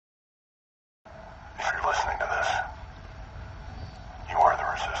you're listening to this, you are the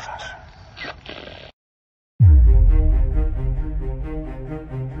resistance.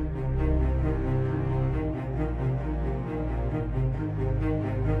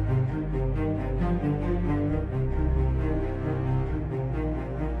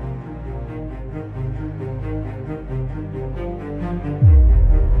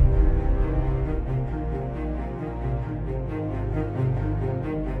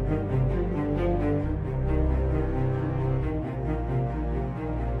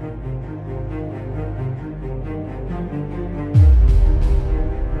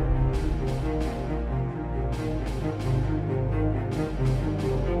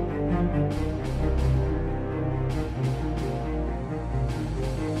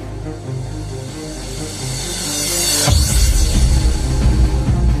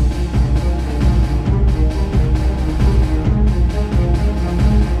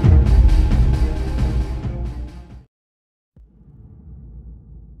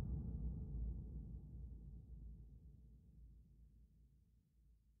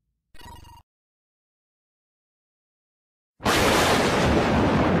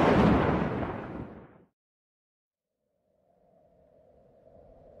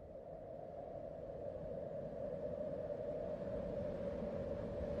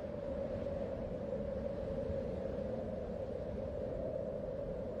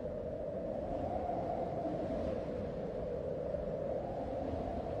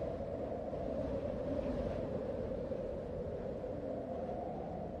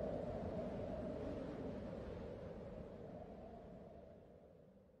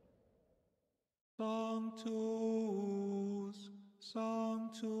 Sanctus,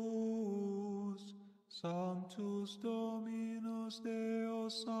 Sanctus, Sanctus Dominus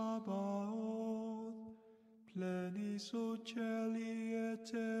Deus Sabaoth, plenis ut celi et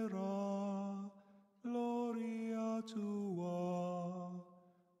terra, gloria tua,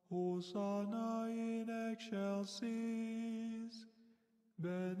 Hosanna in excelsis,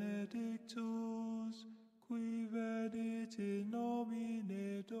 benedictus qui venit in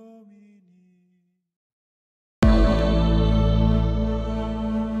nomine Domini.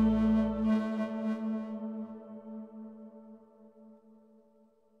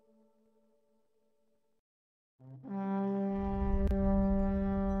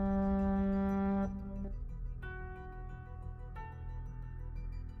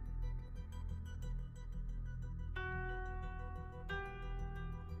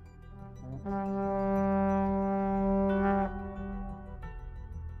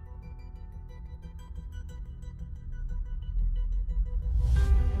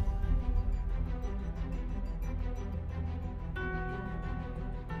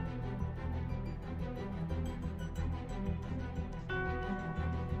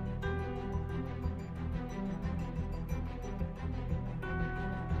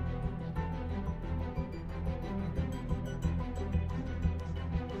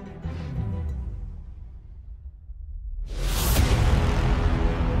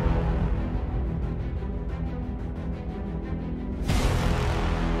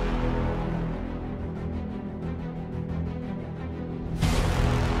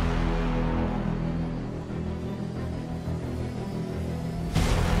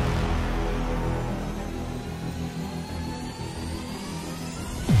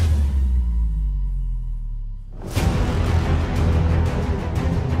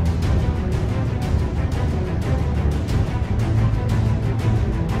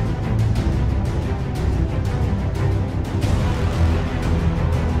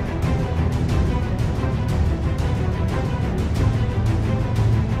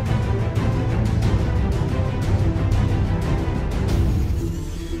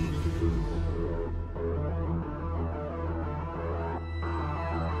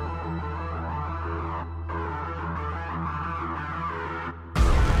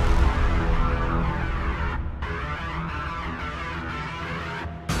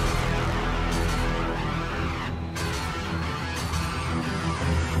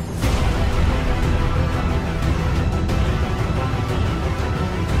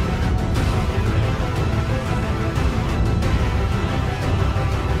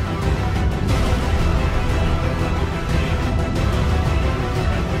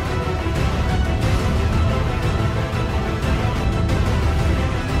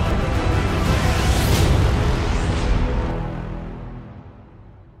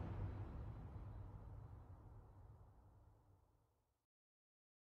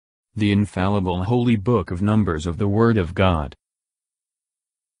 The infallible holy book of numbers of the Word of God.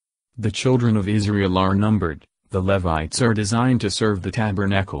 The children of Israel are numbered, the Levites are designed to serve the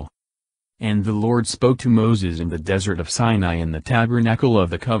tabernacle. And the Lord spoke to Moses in the desert of Sinai in the tabernacle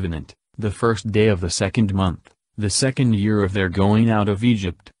of the covenant, the first day of the 2nd month, the 2nd year of their going out of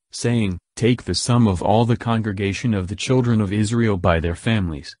Egypt, saying, Take the sum of all the congregation of the children of Israel by their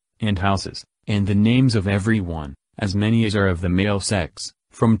families, and houses, and the names of every one, as many as are of the male sex,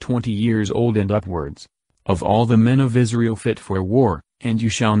 from 20 years old and upwards, of all the men of Israel fit for war, and you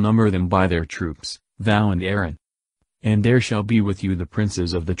shall number them by their troops, thou and Aaron. And there shall be with you the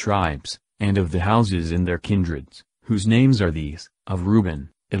princes of the tribes, and of the houses in their kindreds, whose names are these: of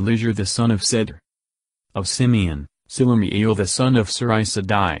Reuben, Elizur the son of Seder; of Simeon, Silamiel the son of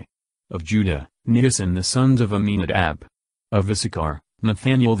Surisadai; of Judah, Nissan the sons of Aminadab; of Issachar,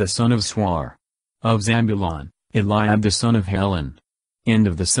 Nathaniel the son of Swar; of Zabulon, Eliab the son of Helon; and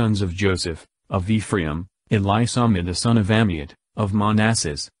of the sons of Joseph, of Ephraim, Elisamid the son of Ammiud; of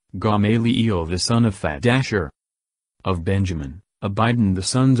Manasseh, Gamaliel the son of Fadashur; of Benjamin, Abidan the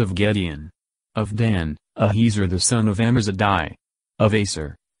sons of Gideon; of Dan, Ahiezer the son of Amizadai; of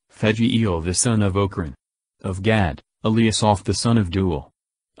Aser, Phagiel the son of Ochran; of Gad, Eliasaph the son of Duel;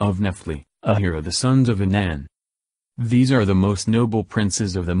 of Nephtali, Ahira the sons of Anan. These are the most noble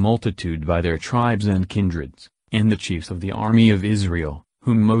princes of the multitude by their tribes and kindreds, and the chiefs of the army of Israel,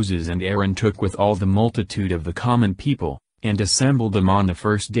 whom Moses and Aaron took with all the multitude of the common people, and assembled them on the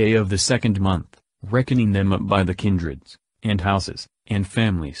first day of the 2nd month, reckoning them up by the kindreds, and houses, and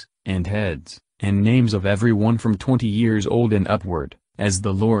families, and heads, and names of every one from 20 years old and upward, as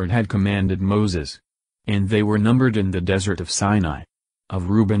the Lord had commanded Moses. And they were numbered in the desert of Sinai. Of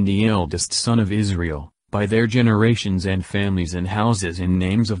Reuben the eldest son of Israel, by their generations and families and houses and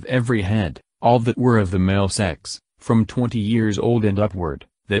names of every head, all that were of the male sex, from 20 years old and upward,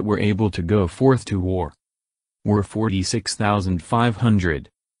 that were able to go forth to war, were 46,500.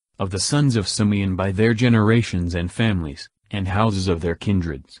 Of the sons of Simeon by their generations and families, and houses of their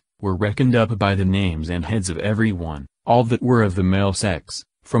kindreds, were reckoned up by the names and heads of every one, all that were of the male sex,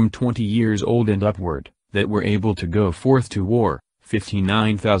 from 20 years old and upward, that were able to go forth to war,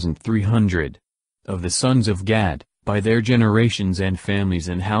 59,300. Of the sons of Gad, by their generations and families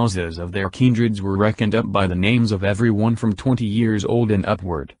and houses of their kindreds were reckoned up by the names of every one from 20 years old and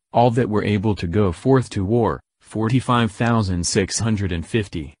upward, all that were able to go forth to war,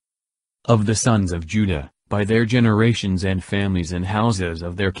 45,650. Of the sons of Judah, by their generations and families and houses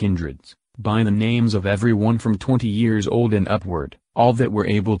of their kindreds, by the names of every one from 20 years old and upward, all that were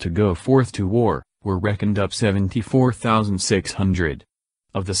able to go forth to war, were reckoned up 74,600.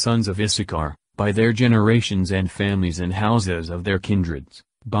 Of the sons of Issachar, by their generations and families and houses of their kindreds,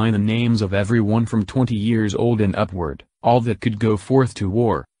 by the names of every one from 20 years old and upward, all that could go forth to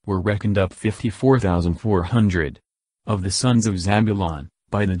war, were reckoned up 54,400. Of the sons of Zabulon,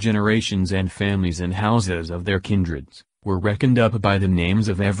 by the generations and families and houses of their kindreds, were reckoned up by the names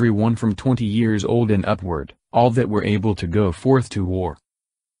of every one from 20 years old and upward, all that were able to go forth to war,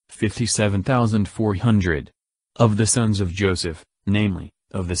 57,400. Of the sons of Joseph, namely,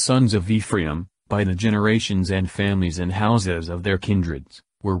 of the sons of Ephraim, by the generations and families and houses of their kindreds,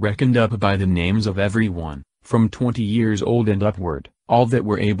 were reckoned up by the names of every one, from 20 years old and upward, all that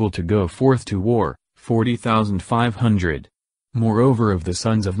were able to go forth to war, 40,500. Moreover, of the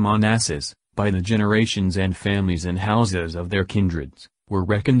sons of Manasseh, by the generations and families and houses of their kindreds, were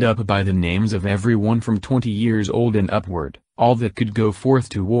reckoned up by the names of every one from 20 years old and upward, all that could go forth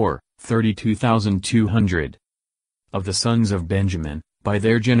to war, 32,200. Of the sons of Benjamin, by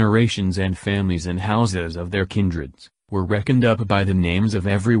their generations and families and houses of their kindreds, were reckoned up by the names of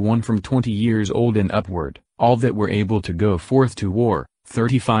every one from 20 years old and upward, all that were able to go forth to war,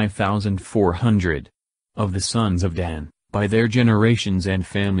 35,400. Of the sons of Dan, by their generations and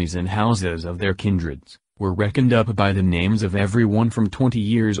families and houses of their kindreds, were reckoned up by the names of every one from 20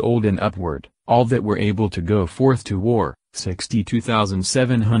 years old and upward, all that were able to go forth to war,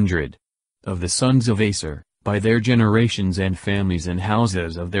 62,700. Of the sons of Aser, by their generations and families and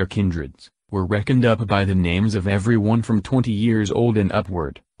houses of their kindreds, were reckoned up by the names of every one from 20 years old and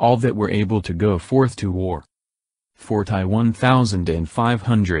upward, all that were able to go forth to war,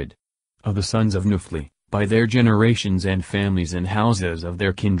 41,500. Of the sons of Nephtali, by their generations and families and houses of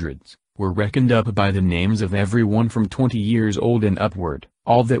their kindreds, were reckoned up by the names of every one from 20 years old and upward,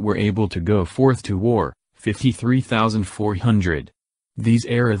 all that were able to go forth to war, 53,400. These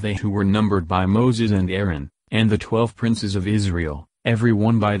are they who were numbered by Moses and Aaron, and the 12 princes of Israel, every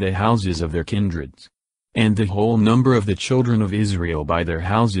one by the houses of their kindreds. And the whole number of the children of Israel by their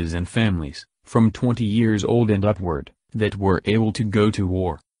houses and families, from 20 years old and upward, that were able to go to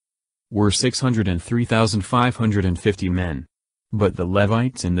war, were 603,550 men. But the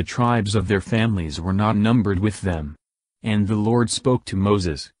Levites and the tribes of their families were not numbered with them. And the Lord spoke to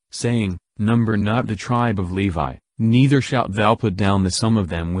Moses, saying, Number not the tribe of Levi, neither shalt thou put down the sum of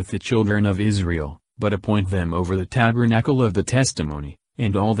them with the children of Israel, but appoint them over the tabernacle of the testimony,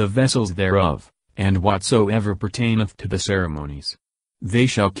 and all the vessels thereof, and whatsoever pertaineth to the ceremonies. They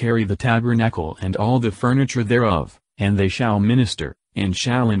shall carry the tabernacle and all the furniture thereof, and they shall minister, and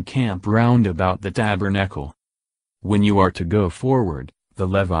shall encamp round about the tabernacle. When you are to go forward, the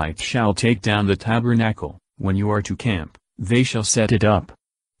Levites shall take down the tabernacle; when you are to camp, they shall set it up.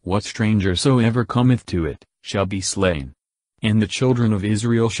 What stranger soever cometh to it, shall be slain. And the children of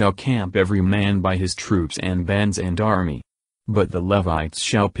Israel shall camp every man by his troops and bands and army. But the Levites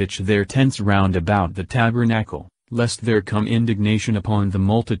shall pitch their tents round about the tabernacle, lest there come indignation upon the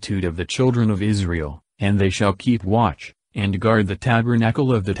multitude of the children of Israel, and they shall keep watch, and guard the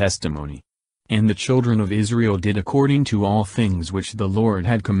tabernacle of the testimony. And the children of Israel did according to all things which the Lord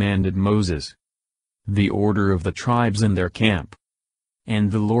had commanded Moses. The order of the tribes in their camp.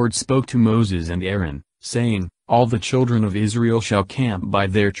 And the Lord spoke to Moses and Aaron, saying, All the children of Israel shall camp by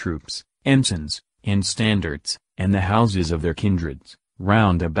their troops, ensigns, and standards, and the houses of their kindreds,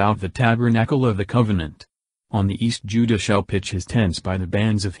 round about the tabernacle of the covenant. On the east Judah shall pitch his tents by the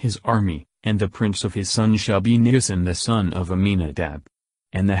bands of his army, and the prince of his sons shall be Nisan the son of Amminadab.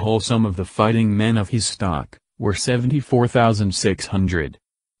 And the whole sum of the fighting men of his stock were 74,600.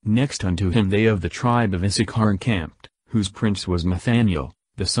 Next unto him they of the tribe of Issachar encamped, whose prince was Nathaniel,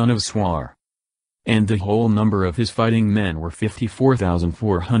 the son of Swar. And the whole number of his fighting men were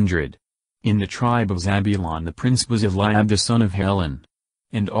 54,400. In the tribe of Zabulon the prince was Eliab the son of Helon.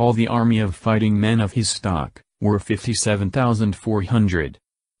 And all the army of fighting men of his stock were 57,400.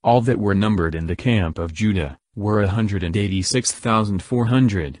 All that were numbered in the camp of Judah were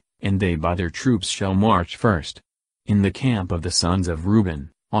 186,400, and they by their troops shall march first. In the camp of the sons of Reuben,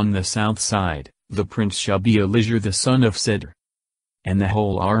 on the south side, the prince shall be Elizur the son of Sedar. And the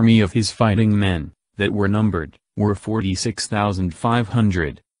whole army of his fighting men, that were numbered, were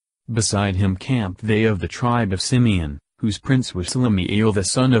 46,500. Beside him camped they of the tribe of Simeon, whose prince was Selemiel the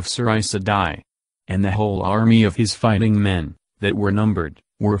son of Surisadai. And the whole army of his fighting men, that were numbered,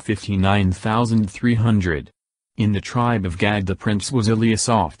 were 59,300. In the tribe of Gad the prince was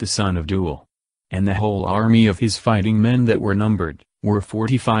Eliasaph the son of Deuel. And the whole army of his fighting men that were numbered, were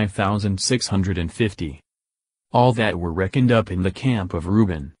 45,650. All that were reckoned up in the camp of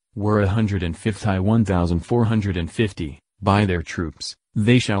Reuben, were 151,450, by their troops.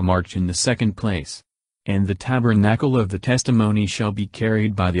 They shall march in the second place. And the tabernacle of the testimony shall be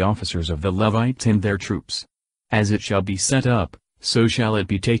carried by the officers of the Levites and their troops. As it shall be set up, so shall it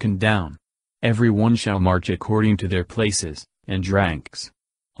be taken down. Every one shall march according to their places, and ranks.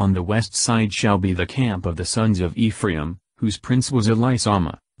 On the west side shall be the camp of the sons of Ephraim, whose prince was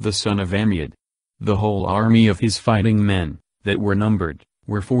Elisama, the son of Ammiud. The whole army of his fighting men, that were numbered,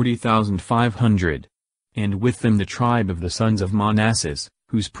 were 40,500. And with them the tribe of the sons of Manasseh,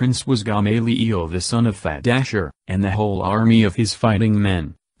 whose prince was Gamaliel the son of Fadashur. And the whole army of his fighting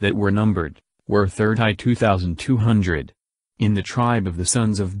men, that were numbered, were 32,200. In the tribe of the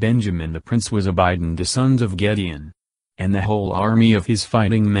sons of Benjamin the prince was Abidan the sons of Gideon. And the whole army of his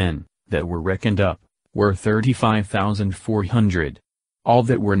fighting men, that were reckoned up, were 35,400. All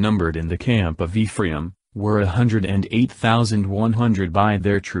that were numbered in the camp of Ephraim, were 108,100 by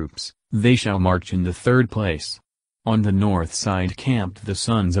their troops. They shall march in the third place. On the north side camped the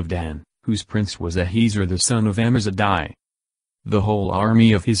sons of Dan, whose prince was Ahiezer the son of Ammizzadai. The whole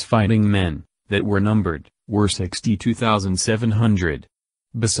army of his fighting men, that were numbered, were 62,700.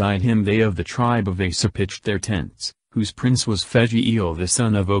 Beside him they of the tribe of Asher pitched their tents, whose prince was Phagiel the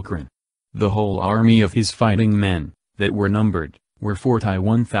son of Ochran. The whole army of his fighting men, that were numbered, were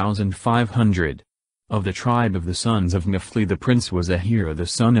 41,500. Of the tribe of the sons of Naphtali the prince was Ahira the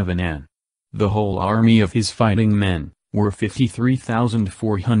son of Anan. The whole army of his fighting men, were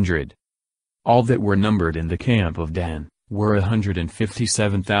 53,400. All that were numbered in the camp of Dan, were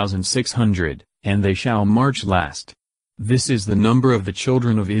 157,600, and they shall march last. This is the number of the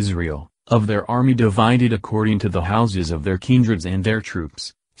children of Israel, of their army divided according to the houses of their kindreds and their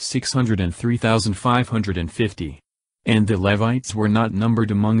troops, 603,550. And the Levites were not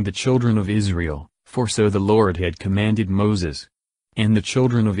numbered among the children of Israel, for so the Lord had commanded Moses. And the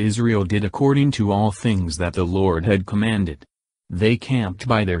children of Israel did according to all things that the Lord had commanded. They camped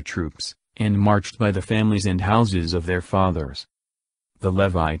by their troops, and marched by the families and houses of their fathers. The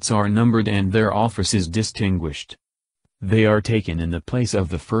Levites are numbered and their offices distinguished. They are taken in the place of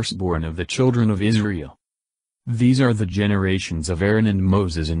the firstborn of the children of Israel. These are the generations of Aaron and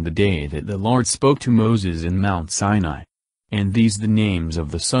Moses in the day that the Lord spoke to Moses in Mount Sinai. And these the names of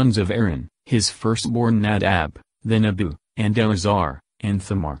the sons of Aaron, his firstborn Nadab, then Abihu, and Eleazar, and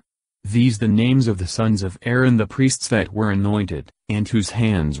Thamar. These the names of the sons of Aaron the priests that were anointed, and whose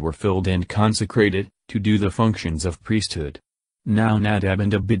hands were filled and consecrated, to do the functions of priesthood. Now Nadab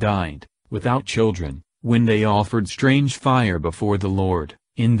and Abihu died, without children, when they offered strange fire before the Lord,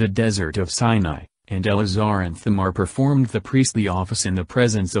 in the desert of Sinai, and Eleazar and Thamar performed the priestly office in the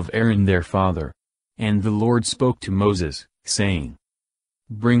presence of Aaron their father. And the Lord spoke to Moses, saying,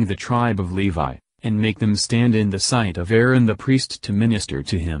 Bring the tribe of Levi, and make them stand in the sight of Aaron the priest to minister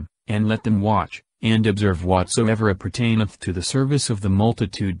to him, and let them watch, and observe whatsoever appertaineth to the service of the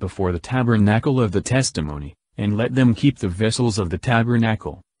multitude before the tabernacle of the testimony, and let them keep the vessels of the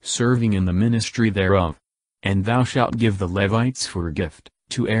tabernacle, serving in the ministry thereof. And thou shalt give the Levites for a gift,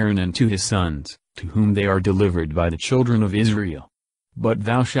 to Aaron and to his sons, to whom they are delivered by the children of Israel. But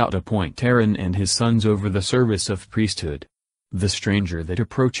thou shalt appoint Aaron and his sons over the service of priesthood. The stranger that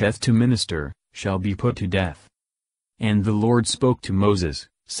approacheth to minister, shall be put to death. And the Lord spoke to Moses,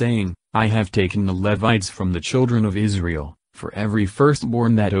 saying, I have taken the Levites from the children of Israel, for every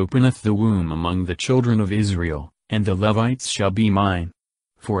firstborn that openeth the womb among the children of Israel, and the Levites shall be mine.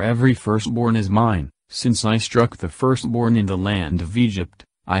 For every firstborn is mine, since I struck the firstborn in the land of Egypt.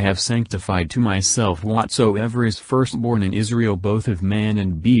 I have sanctified to myself whatsoever is firstborn in Israel both of man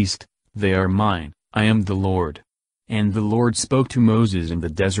and beast, they are mine, I am the Lord. And the Lord spoke to Moses in the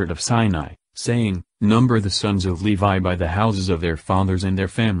desert of Sinai, saying, Number the sons of Levi by the houses of their fathers and their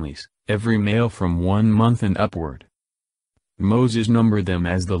families, every male from 1 month and upward. Moses numbered them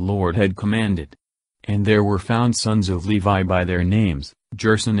as the Lord had commanded. And there were found sons of Levi by their names,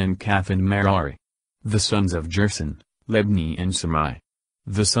 Gerson and Kath and Merari. The sons of Gerson, Libni and Samai.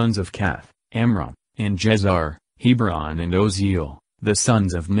 The sons of Kath, Amram, and Jezar, Hebron and Oziel. The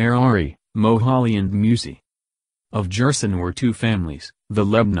sons of Merari, Mohali and Musi. Of Gerson were 2 families, the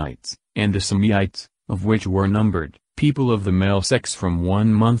Lebnites, and the Samaites, of which were numbered, people of the male sex from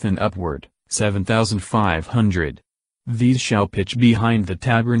 1 month and upward, 7,500. These shall pitch behind the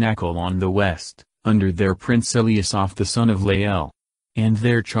tabernacle on the west, under their prince Eliasaph the son of Lael. And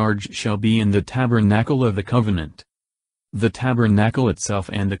their charge shall be in the tabernacle of the covenant. The tabernacle itself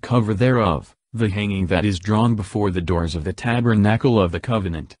and the cover thereof, the hanging that is drawn before the doors of the tabernacle of the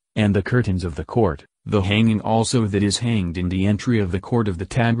covenant, and the curtains of the court, the hanging also that is hanged in the entry of the court of the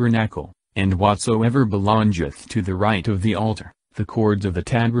tabernacle, and whatsoever belongeth to the right of the altar, the cords of the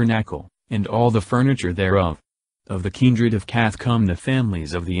tabernacle, and all the furniture thereof. Of the kindred of Kath come the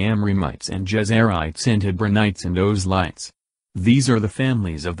families of the Amramites and Jezerites and Hebronites and Ozlites. These are the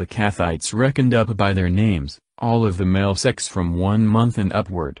families of the Kathites reckoned up by their names, all of the male sex from 1 month and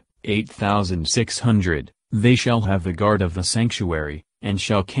upward, 8,600. They shall have the guard of the sanctuary, and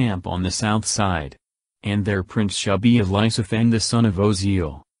shall camp on the south side. And their prince shall be Elisaphan the son of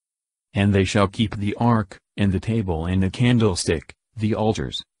Oziel. And they shall keep the ark, and the table and the candlestick, the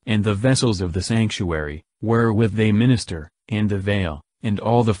altars, and the vessels of the sanctuary, wherewith they minister, and the veil, and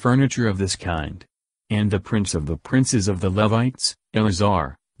all the furniture of this kind. And the prince of the princes of the Levites,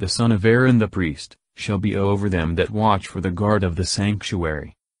 Eleazar, the son of Aaron the priest, shall be over them that watch for the guard of the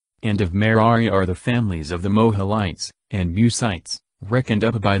sanctuary. And of Merari are the families of the Mohalites, and Musites, reckoned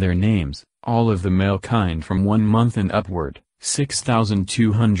up by their names, all of the male kind from 1 month and upward,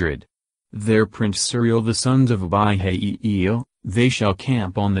 6,200. Their prince Suriel the sons of Abihail, they shall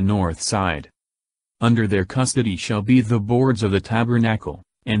camp on the north side. Under their custody shall be the boards of the tabernacle,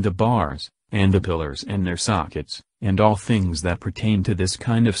 and the bars, and the pillars and their sockets, and all things that pertain to this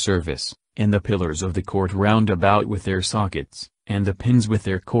kind of service, and the pillars of the court round about with their sockets, and the pins with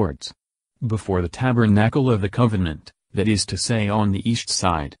their cords. Before the tabernacle of the covenant, that is to say on the east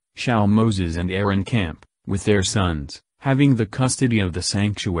side, shall Moses and Aaron camp, with their sons, having the custody of the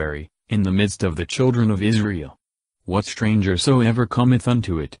sanctuary, in the midst of the children of Israel. What stranger soever cometh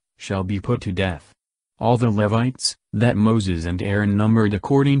unto it, shall be put to death. All the Levites, that Moses and Aaron numbered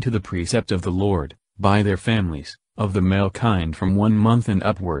according to the precept of the Lord, by their families, of the male kind from 1 month and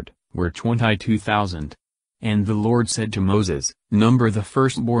upward, were 22,000. And the Lord said to Moses, Number the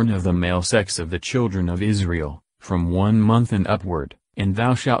firstborn of the male sex of the children of Israel, from 1 month and upward, and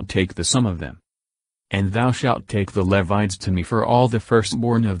thou shalt take the sum of them. And thou shalt take the Levites to me for all the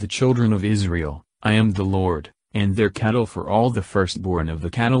firstborn of the children of Israel, I am the Lord, and their cattle for all the firstborn of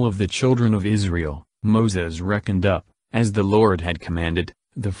the cattle of the children of Israel. Moses reckoned up, as the Lord had commanded,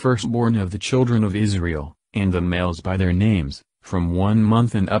 the firstborn of the children of Israel, and the males by their names, from 1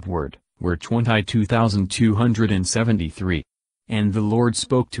 month and upward, were 22,273. And the Lord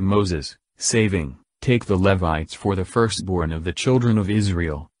spoke to Moses, saying, Take the Levites for the firstborn of the children of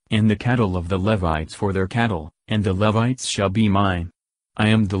Israel, and the cattle of the Levites for their cattle, and the Levites shall be mine. I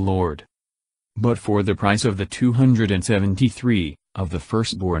am the Lord. But for the price of the 273, of the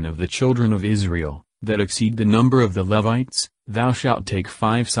firstborn of the children of Israel, that exceed the number of the Levites, thou shalt take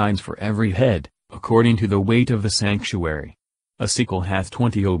 5 signs for every head, according to the weight of the sanctuary. A sickle hath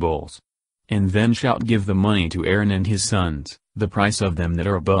 20 obols. And then shalt give the money to Aaron and his sons, the price of them that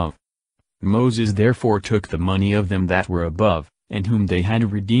are above. Moses therefore took the money of them that were above, and whom they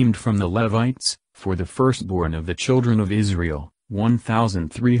had redeemed from the Levites, for the firstborn of the children of Israel,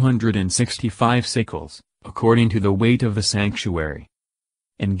 1,365 sickles, according to the weight of the sanctuary.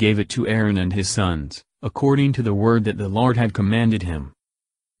 And gave it to Aaron and his sons, according to the word that the Lord had commanded him.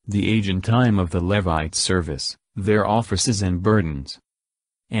 The age and time of the Levites' service, their offices and burdens.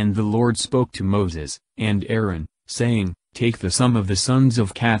 And the Lord spoke to Moses, and Aaron, saying, Take the sum of the sons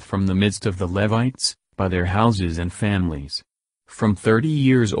of Cath from the midst of the Levites, by their houses and families. From 30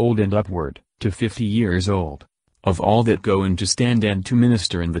 years old and upward, to 50 years old, of all that go in to stand and to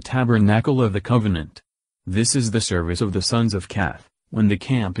minister in the tabernacle of the covenant. This is the service of the sons of Cath. When the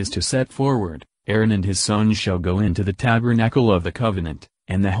camp is to set forward, Aaron and his sons shall go into the tabernacle of the covenant,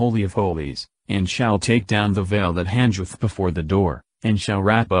 and the Holy of Holies, and shall take down the veil that hangeth before the door, and shall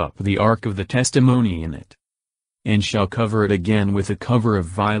wrap up the ark of the testimony in it. And shall cover it again with a cover of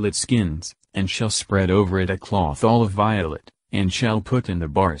violet skins, and shall spread over it a cloth all of violet, and shall put in the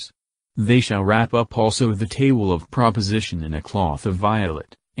bars. They shall wrap up also the table of proposition in a cloth of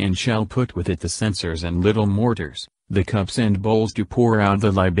violet, and shall put with it the censers and little mortars, the cups and bowls to pour out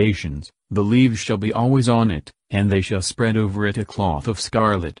the libations. The leaves shall be always on it, and they shall spread over it a cloth of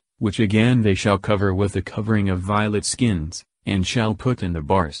scarlet, which again they shall cover with a covering of violet skins, and shall put in the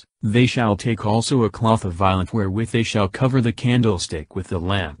bars. They shall take also a cloth of violet wherewith they shall cover the candlestick with the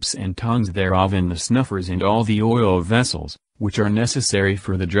lamps and tongues thereof and the snuffers and all the oil vessels, which are necessary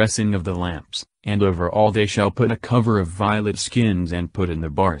for the dressing of the lamps, and over all they shall put a cover of violet skins and put in the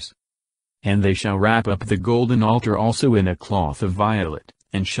bars. And they shall wrap up the golden altar also in a cloth of violet,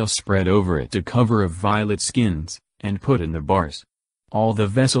 and shall spread over it a cover of violet skins, and put in the bars. All the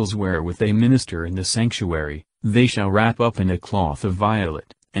vessels wherewith they minister in the sanctuary, they shall wrap up in a cloth of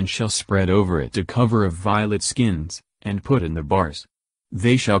violet, and shall spread over it a cover of violet skins, and put in the bars.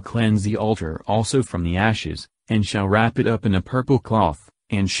 They shall cleanse the altar also from the ashes, and shall wrap it up in a purple cloth,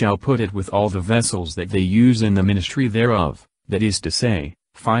 and shall put it with all the vessels that they use in the ministry thereof, that is to say,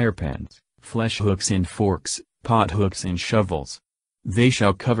 firepans, flesh hooks and forks, pot hooks and shovels. They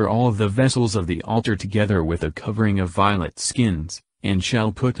shall cover all of the vessels of the altar together with a covering of violet skins, and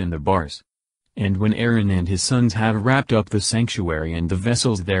shall put in the bars. And when Aaron and his sons have wrapped up the sanctuary and the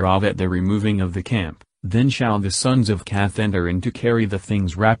vessels thereof at the removing of the camp, then shall the sons of Cath enter in to carry the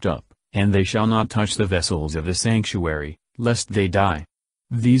things wrapped up, and they shall not touch the vessels of the sanctuary, lest they die.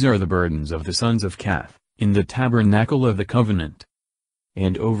 These are the burdens of the sons of Cath, in the tabernacle of the covenant.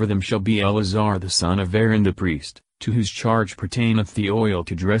 And over them shall be Eleazar the son of Aaron the priest, to whose charge pertaineth the oil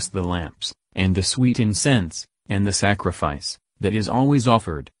to dress the lamps, and the sweet incense, and the sacrifice, that is always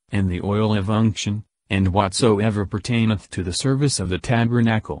offered, and the oil of unction, and whatsoever pertaineth to the service of the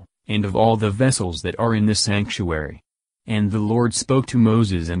tabernacle, and of all the vessels that are in the sanctuary. And the Lord spoke to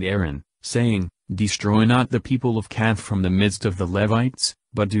Moses and Aaron, saying, Destroy not the people of Cath from the midst of the Levites,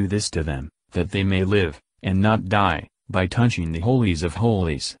 but do this to them, that they may live, and not die, by touching the holies of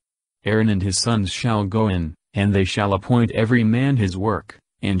holies. Aaron and his sons shall go in, and they shall appoint every man his work,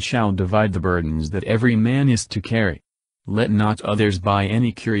 and shall divide the burdens that every man is to carry. Let not others by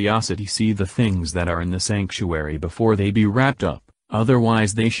any curiosity see the things that are in the sanctuary before they be wrapped up,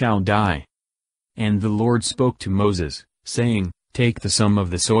 otherwise they shall die. And the Lord spoke to Moses, saying, Take the sum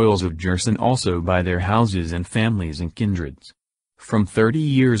of the soils of Jerson also by their houses and families and kindreds. From 30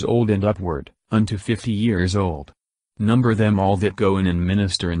 years old and upward, unto 50 years old. Number them all that go in and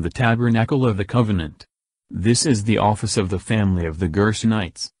minister in the tabernacle of the covenant. This is the office of the family of the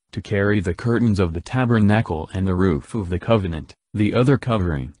Gershonites, to carry the curtains of the tabernacle and the roof of the covenant, the other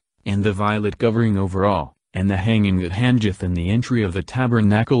covering, and the violet covering over all, and the hanging that hangeth in the entry of the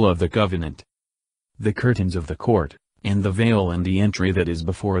tabernacle of the covenant. The curtains of the court, and the veil and the entry that is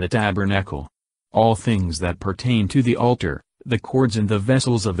before the tabernacle. All things that pertain to the altar, the cords and the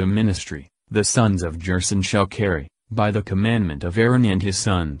vessels of the ministry, the sons of Jerson shall carry, by the commandment of Aaron and his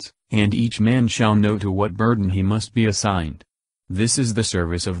sons, and each man shall know to what burden he must be assigned. This is the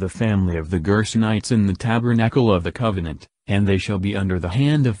service of the family of the Gershonites in the tabernacle of the covenant, and they shall be under the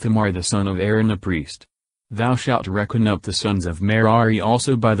hand of Thamar the son of Aaron a priest. Thou shalt reckon up the sons of Merari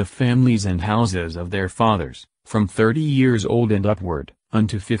also by the families and houses of their fathers, from 30 years old and upward,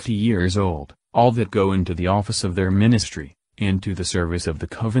 unto 50 years old, all that go into the office of their ministry, and to the service of the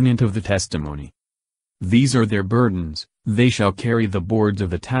covenant of the testimony. These are their burdens. They shall carry the boards of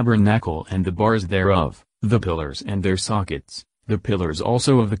the tabernacle and the bars thereof, the pillars and their sockets, the pillars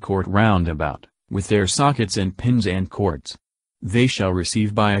also of the court round about, with their sockets and pins and cords. They shall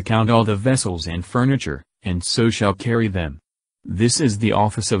receive by account all the vessels and furniture, and so shall carry them. This is the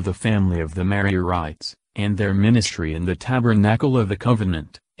office of the family of the Marriorites, and their ministry in the tabernacle of the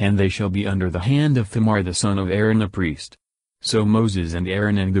covenant, and they shall be under the hand of Thamar the son of Aaron the priest. So Moses and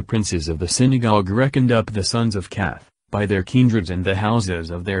Aaron and the princes of the synagogue reckoned up the sons of Kath, by their kindreds and the houses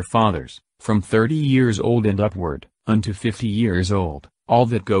of their fathers, from 30 years old and upward, unto 50 years old, all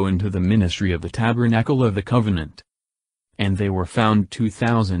that go into the ministry of the tabernacle of the covenant. And they were found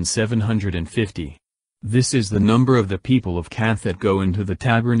 2,750. This is the number of the people of Kath that go into the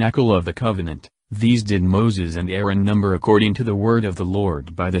tabernacle of the covenant. These did Moses and Aaron number according to the word of the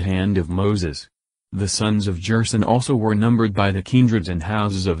Lord by the hand of Moses. The sons of Gerson also were numbered by the kindreds and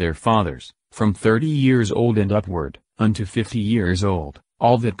houses of their fathers, from 30 years old and upward, unto 50 years old,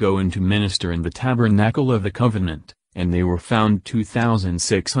 all that go in to minister in the tabernacle of the covenant, and they were found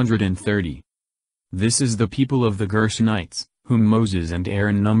 2,630. This is the people of the Gershonites, whom Moses and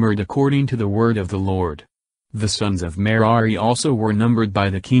Aaron numbered according to the word of the Lord. The sons of Merari also were numbered by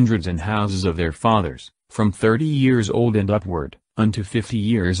the kindreds and houses of their fathers, from 30 years old and upward, unto 50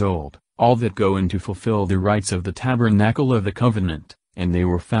 years old, all that go in to fulfill the rites of the tabernacle of the covenant, and they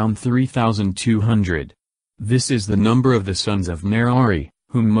were found 3,200. This is the number of the sons of Merari,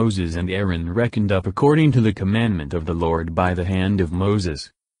 whom Moses and Aaron reckoned up according to the commandment of the Lord by the hand of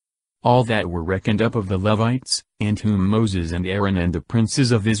Moses. All that were reckoned up of the Levites, and whom Moses and Aaron and the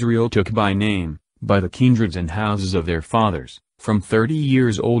princes of Israel took by name, by the kindreds and houses of their fathers, from 30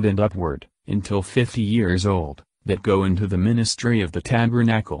 years old and upward, until 50 years old, that go into the ministry of the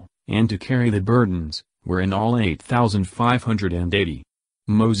tabernacle, and to carry the burdens, were in all 8,580.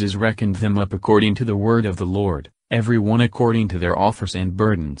 Moses reckoned them up according to the word of the Lord, every one according to their offers and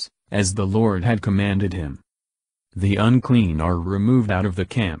burdens, as the Lord had commanded him. The unclean are removed out of the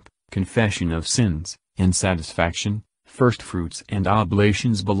camp, confession of sins, and satisfaction, firstfruits and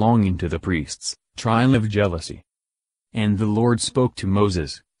oblations belonging to the priests, trial of jealousy. And the Lord spoke to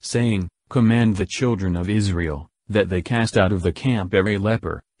Moses, saying, Command the children of Israel, that they cast out of the camp every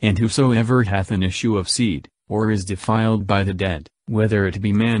leper, and whosoever hath an issue of seed, or is defiled by the dead, whether it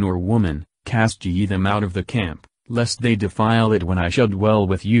be man or woman, cast ye them out of the camp, lest they defile it when I shall dwell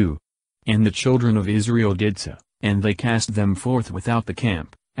with you. And the children of Israel did so, and they cast them forth without the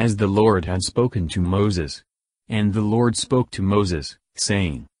camp, as the Lord had spoken to Moses. And the Lord spoke to Moses,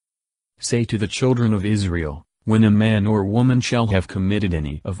 saying, Say to the children of Israel, when a man or woman shall have committed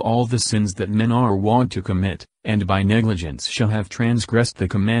any of all the sins that men are wont to commit, and by negligence shall have transgressed the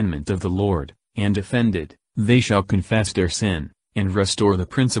commandment of the Lord, and offended, they shall confess their sin, and restore the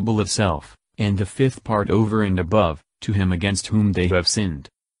principal of self, and the fifth part over and above, to him against whom they have sinned.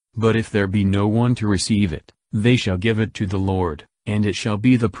 But if there be no one to receive it, they shall give it to the Lord, and it shall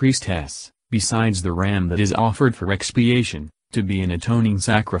be the priestess, besides the ram that is offered for expiation, to be an atoning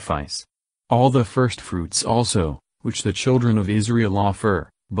sacrifice. All the firstfruits also, which the children of Israel offer,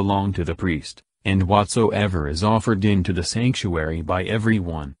 belong to the priest, and whatsoever is offered into the sanctuary by every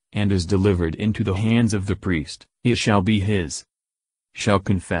one, and is delivered into the hands of the priest, it shall be his. Shall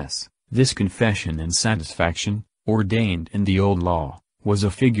confess. This confession and satisfaction, ordained in the old law, was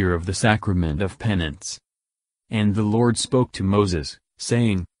a figure of the sacrament of penance. And the Lord spoke to Moses,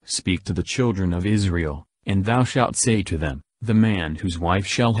 saying, Speak to the children of Israel, and thou shalt say to them, The man whose wife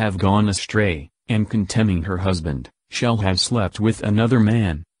shall have gone astray, and contemning her husband, shall have slept with another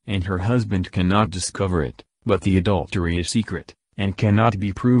man, and her husband cannot discover it, but the adultery is secret, and cannot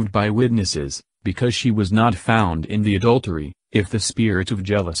be proved by witnesses, because she was not found in the adultery. If the spirit of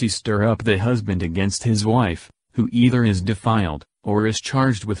jealousy stir up the husband against his wife, who either is defiled, or is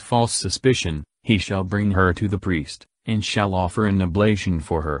charged with false suspicion, he shall bring her to the priest, and shall offer an oblation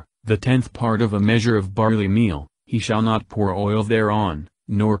for her, the 10th part of a measure of barley meal. He shall not pour oil thereon,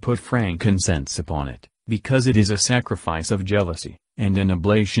 nor put frankincense upon it, because it is a sacrifice of jealousy, and an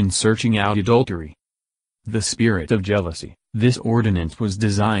oblation searching out adultery. The spirit of jealousy. This ordinance was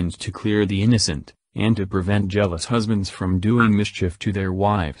designed to clear the innocent, and to prevent jealous husbands from doing mischief to their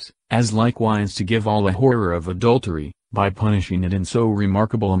wives, as likewise to give all a horror of adultery, by punishing it in so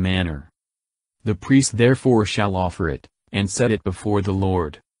remarkable a manner. The priest therefore shall offer it, and set it before the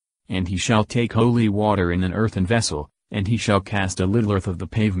Lord. And he shall take holy water in an earthen vessel, and he shall cast a little earth of the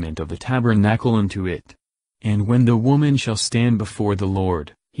pavement of the tabernacle into it. And when the woman shall stand before the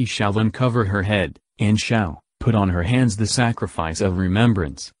Lord, he shall uncover her head, and shall put on her hands the sacrifice of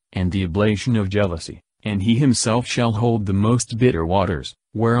remembrance, and the oblation of jealousy, and he himself shall hold the most bitter waters,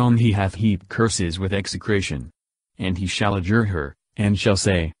 whereon he hath heaped curses with execration. And he shall adjure her, and shall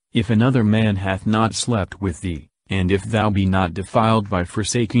say, If another man hath not slept with thee, And if thou be not defiled by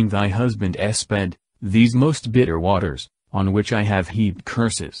forsaking thy husband's bed, these most bitter waters, on which I have heaped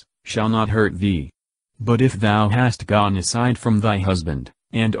curses, shall not hurt thee. But if thou hast gone aside from thy husband,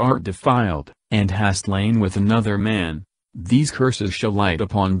 and art defiled, and hast lain with another man, these curses shall light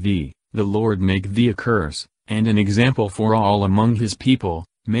upon thee. The Lord make thee a curse, and an example for all among his people.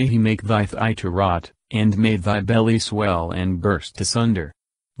 May he make thy thigh to rot, and may thy belly swell and burst asunder.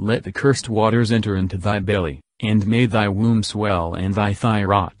 Let the cursed waters enter into thy belly, and may thy womb swell and thy thigh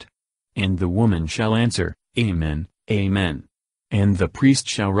rot. And the woman shall answer, Amen, Amen. And the priest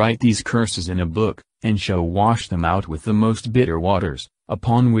shall write these curses in a book, and shall wash them out with the most bitter waters,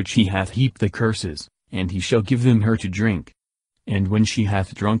 upon which he hath heaped the curses, and he shall give them her to drink. And when she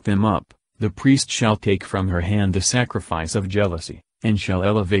hath drunk them up, the priest shall take from her hand the sacrifice of jealousy, and shall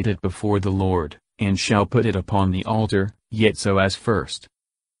elevate it before the Lord, and shall put it upon the altar, yet so as first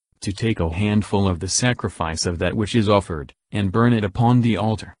to take a handful of the sacrifice of that which is offered, and burn it upon the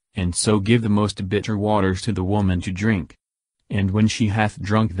altar, and so give the most bitter waters to the woman to drink. And when she hath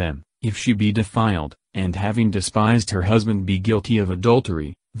drunk them, if she be defiled, and having despised her husband be guilty of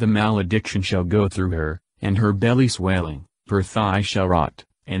adultery, the malediction shall go through her, and her belly swelling, her thigh shall rot,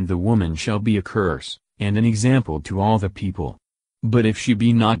 and the woman shall be a curse, and an example to all the people. But if she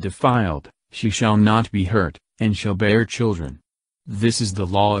be not defiled, she shall not be hurt, and shall bear children. This is the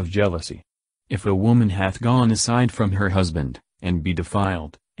law of jealousy. If a woman hath gone aside from her husband, and be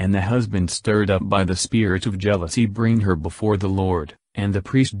defiled, and the husband stirred up by the spirit of jealousy, bring her before the Lord, and the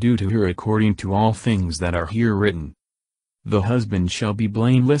priest do to her according to all things that are here written. The husband shall be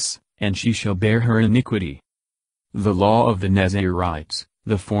blameless, and she shall bear her iniquity. The law of the Nazarites,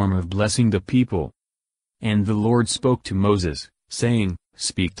 the form of blessing the people. And the Lord spoke to Moses, saying,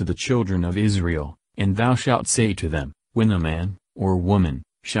 Speak to the children of Israel, and thou shalt say to them, When a man, or woman,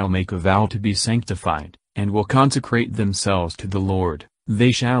 shall make a vow to be sanctified, and will consecrate themselves to the Lord,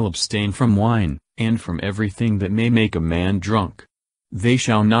 they shall abstain from wine, and from everything that may make a man drunk. They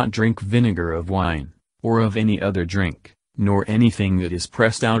shall not drink vinegar of wine, or of any other drink, nor anything that is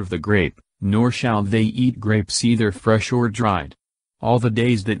pressed out of the grape, nor shall they eat grapes either fresh or dried. All the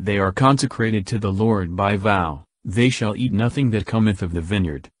days that they are consecrated to the Lord by vow, they shall eat nothing that cometh of the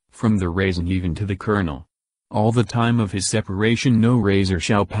vineyard, from the raisin even to the kernel. All the time of his separation no razor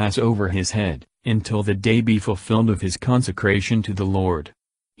shall pass over his head, until the day be fulfilled of his consecration to the Lord.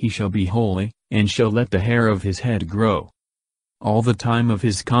 He shall be holy, and shall let the hair of his head grow. All the time of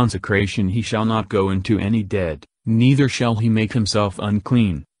his consecration he shall not go into any dead, neither shall he make himself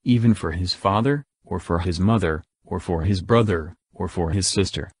unclean, even for his father, or for his mother, or for his brother, or for his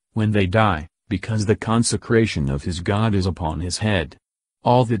sister, when they die, because the consecration of his God is upon his head.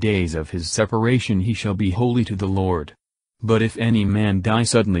 All the days of his separation he shall be holy to the Lord. But if any man die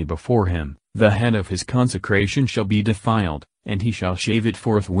suddenly before him, the head of his consecration shall be defiled, and he shall shave it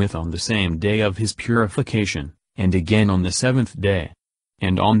forthwith on the same day of his purification, and again on the 7th day.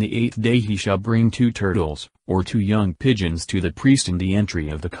 And on the 8th day he shall bring 2 turtles, or 2 young pigeons to the priest in the entry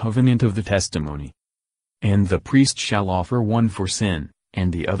of the covenant of the testimony. And the priest shall offer one for sin,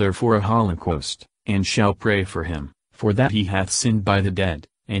 and the other for a holocaust, and shall pray for him, for that he hath sinned by the dead,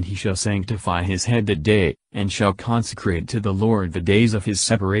 and he shall sanctify his head that day, and shall consecrate to the Lord the days of his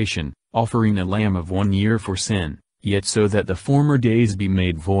separation, offering a lamb of 1 year for sin, yet so that the former days be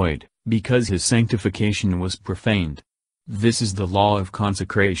made void, because his sanctification was profaned. This is the law of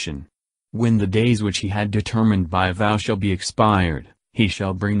consecration. When the days which he had determined by vow shall be expired, he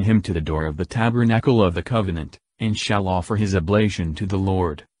shall bring him to the door of the tabernacle of the covenant, and shall offer his oblation to the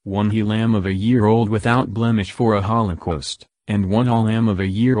Lord, 1 he-lamb of a year old without blemish for a holocaust, and 1 all-lamb of a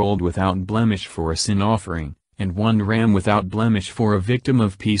year old without blemish for a sin offering, and 1 ram without blemish for a victim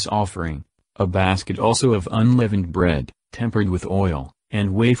of peace offering, a basket also of unleavened bread, tempered with oil,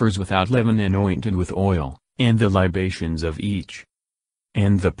 and wafers without leaven anointed with oil, and the libations of each.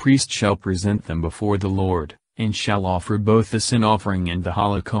 And the priest shall present them before the Lord, and shall offer both the sin offering and the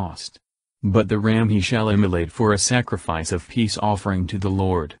holocaust. But the ram he shall immolate for a sacrifice of peace offering to the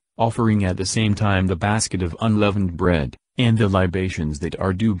Lord, offering at the same time the basket of unleavened bread, and the libations that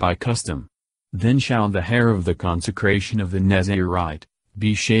are due by custom. Then shall the hair of the consecration of the Nazarite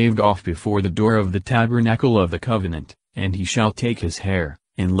be shaved off before the door of the tabernacle of the covenant, and he shall take his hair,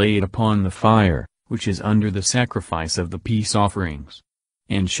 and lay it upon the fire, which is under the sacrifice of the peace offerings.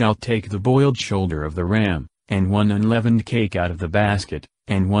 And shall take the boiled shoulder of the ram, and 1 unleavened cake out of the basket,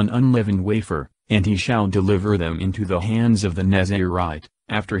 and 1 unleavened wafer, and he shall deliver them into the hands of the Nazarite,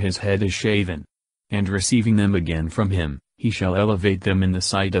 after his head is shaven. And receiving them again from him, he shall elevate them in the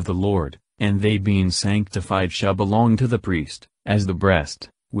sight of the Lord, and they being sanctified shall belong to the priest, as the breast,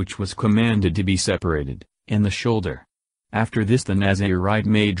 which was commanded to be separated, and the shoulder. After this the Nazarite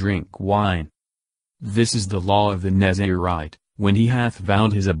may drink wine. This is the law of the Nazarite, when he hath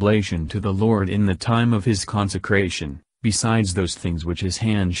vowed his oblation to the Lord in the time of his consecration, besides those things which his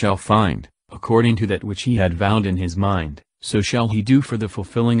hand shall find, according to that which he had vowed in his mind, so shall he do for the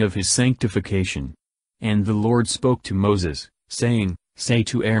fulfilling of his sanctification. And the Lord spoke to Moses, saying, Say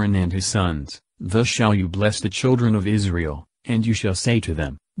to Aaron and his sons, Thus shall you bless the children of Israel, and you shall say to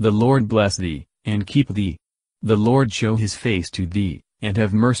them, The Lord bless thee, and keep thee. The Lord show his face to thee, and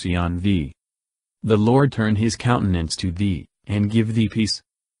have mercy on thee. The Lord turn his countenance to thee, and give thee peace.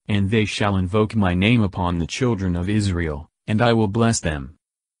 And they shall invoke my name upon the children of Israel, and I will bless them.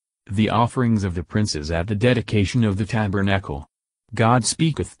 The offerings of the princes at the dedication of the tabernacle. God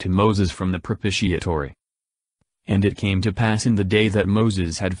speaketh to Moses from the propitiatory. And it came to pass in the day that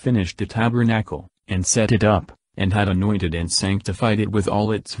Moses had finished the tabernacle, and set it up, and had anointed and sanctified it with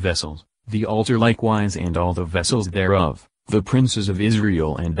all its vessels, the altar likewise and all the vessels thereof, the princes of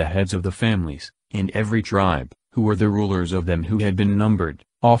Israel and the heads of the families, and every tribe, who were the rulers of them who had been numbered,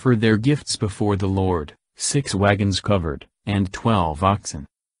 offered their gifts before the Lord, 6 wagons covered, and 12 oxen.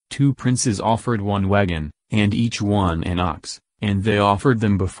 2 princes offered 1 wagon, and each one an ox, and they offered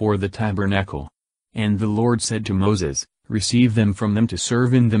them before the tabernacle. And the Lord said to Moses, Receive them from them to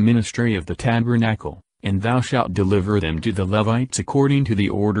serve in the ministry of the tabernacle, and thou shalt deliver them to the Levites according to the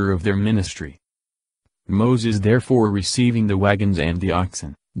order of their ministry. Moses therefore receiving the wagons and the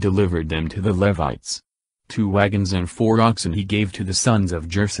oxen, delivered them to the Levites. 2 wagons and 4 oxen he gave to the sons of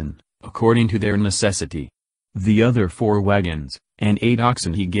Gerson, according to their necessity. The other 4 wagons, and 8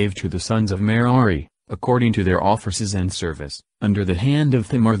 oxen he gave to the sons of Merari, according to their offices and service, under the hand of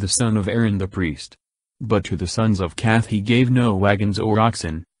Thamar the son of Aaron the priest. But to the sons of Kath he gave no wagons or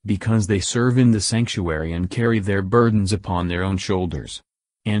oxen, because they serve in the sanctuary and carry their burdens upon their own shoulders.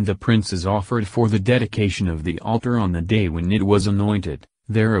 And the princes offered for the dedication of the altar on the day when it was anointed,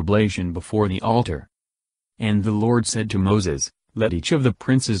 their oblation before the altar. And the Lord said to Moses, Let each of the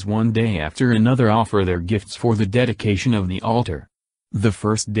princes one day after another offer their gifts for the dedication of the altar. The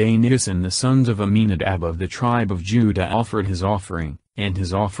first day Nisan the sons of Aminadab of the tribe of Judah offered his offering, and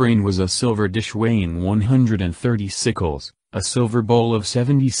his offering was a silver dish weighing 130 sickles, a silver bowl of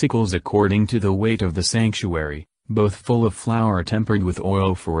 70 sickles according to the weight of the sanctuary, both full of flour tempered with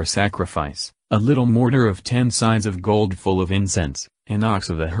oil for a sacrifice, a little mortar of 10 sides of gold full of incense, an ox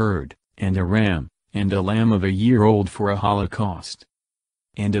of the herd, and a ram, and a lamb of a year old for a holocaust,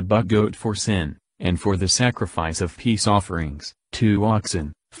 and a buck goat for sin, and for the sacrifice of peace offerings, 2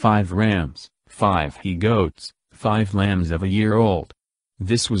 oxen, 5 rams, 5 he-goats, 5 lambs of a year old.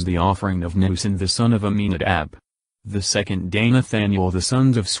 This was the offering of Nisan the son of Aminadab. The second day Nathaniel the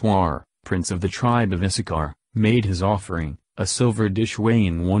sons of Swar, prince of the tribe of Issachar, made his offering, a silver dish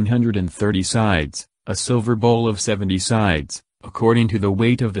weighing 130 sides, a silver bowl of 70 sides, according to the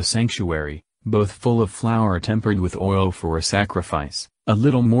weight of the sanctuary, both full of flour tempered with oil for a sacrifice, a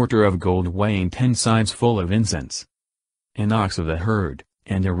little mortar of gold weighing 10 sides full of incense, an ox of the herd,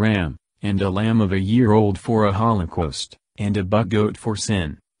 and a ram, and a lamb of a year old for a holocaust, and a buck goat for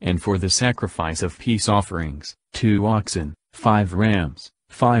sin, and for the sacrifice of peace offerings, 2 oxen, 5 rams,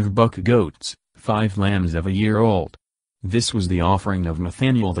 5 buck goats, 5 lambs of a year old. This was the offering of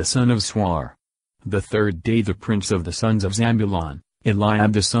Nathaniel the son of Swar. The third day the prince of the sons of Zabulon,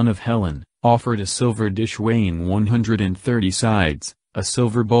 Eliab the son of Helon, offered a silver dish weighing 130 sides, a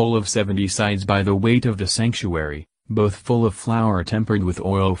silver bowl of 70 sides by the weight of the sanctuary, both full of flour tempered with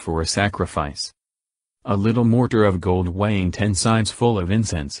oil for a sacrifice, a little mortar of gold weighing 10 sides full of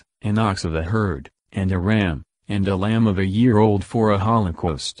incense, an ox of the herd, and a ram, and a lamb of a year old for a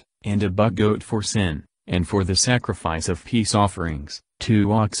holocaust, and a buck goat for sin, and for the sacrifice of peace offerings,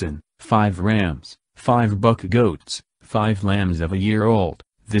 2 oxen, 5 rams, 5 buck goats, 5 lambs of a year old.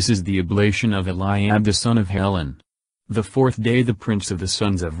 This is the oblation of Eliab the son of Helon. The fourth day the prince of the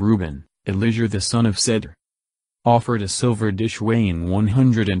sons of Reuben, Elizur the son of Seder, offered a silver dish weighing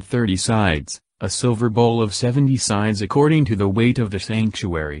 130 sides, a silver bowl of 70 sides according to the weight of the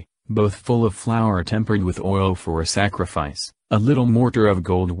sanctuary, both full of flour tempered with oil for a sacrifice, a little mortar of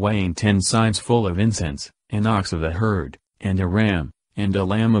gold weighing 10 sides full of incense, an ox of the herd, and a ram, and a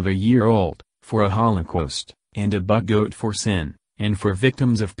lamb of a year old, for a holocaust, and a buck goat for sin, and for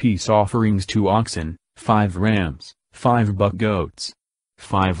victims of peace offerings 2 oxen, 5 rams, 5 buck goats,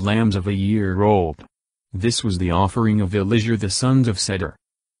 5 lambs of a year old. This was the offering of Elizur the sons of Seder.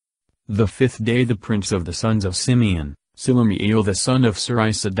 The fifth day the prince of the sons of Simeon, Silamiel the son of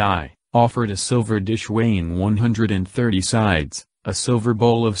Surisadai, offered a silver dish weighing 130 sides, a silver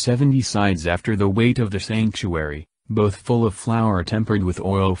bowl of 70 sides after the weight of the sanctuary, both full of flour tempered with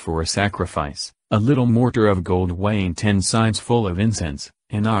oil for a sacrifice, a little mortar of gold weighing 10 sides full of incense,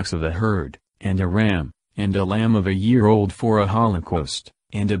 an ox of the herd, and a ram, and a lamb of a year old for a holocaust,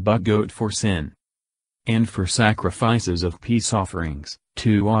 and a buck-goat for sin. And for sacrifices of peace offerings,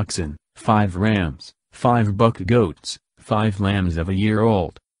 2 oxen, 5 rams, 5 buck-goats, 5 lambs of a year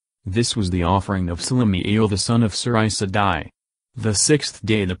old. This was the offering of Salamiel the son of Surisadai. The 6th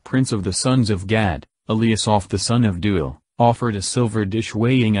day the prince of the sons of Gad, Eliasaph the son of Deuel, offered a silver dish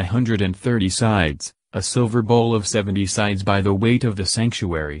weighing 130 sides, a silver bowl of 70 sides by the weight of the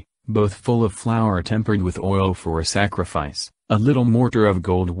sanctuary, both full of flour tempered with oil for a sacrifice, a little mortar of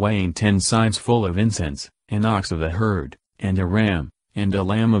gold weighing 10 sides full of incense, an ox of the herd, and a ram, and a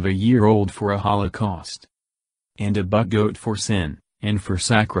lamb of a year old for a holocaust, and a buck-goat for sin, and for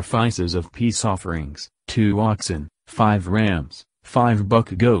sacrifices of peace offerings, 2 oxen, 5 rams, 5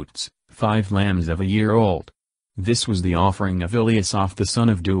 buck-goats, 5 lambs of a year old. This was the offering of Eliasaph the son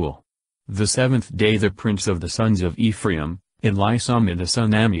of Deuel. The 7th day the prince of the sons of Ephraim, Elisamid the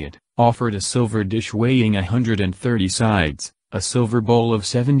son Ammiad, offered a silver dish weighing 130 sides, a silver bowl of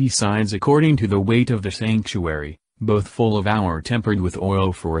 70 sides according to the weight of the sanctuary, both full of flour tempered with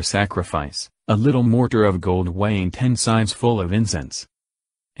oil for a sacrifice, a little mortar of gold weighing 10 sides full of incense,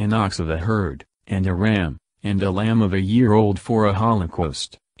 an ox of the herd, and a ram, and a lamb of a year old for a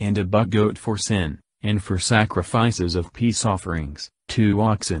holocaust, and a buck-goat for sin, and for sacrifices of peace offerings, 2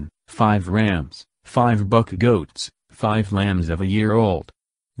 oxen, 5 rams, 5 buck-goats, 5 lambs of a year old.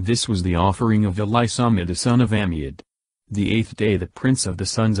 This was the offering of Elisamid the son of Ammiad. The 8th day the prince of the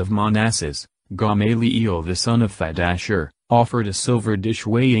sons of Manasseh, Gamaliel the son of Fadashur, offered a silver dish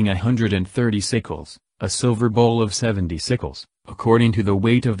weighing 130 sickles, a silver bowl of 70 sickles, according to the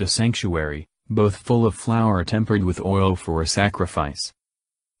weight of the sanctuary, both full of flour tempered with oil for a sacrifice,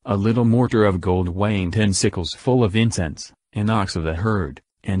 a little mortar of gold weighing 10 sickles full of incense, an ox of the herd,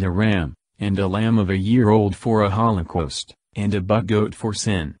 and a ram, and a lamb of a year old for a holocaust, and a buck-goat for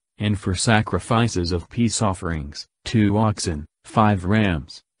sin, and for sacrifices of peace offerings, 2 oxen, 5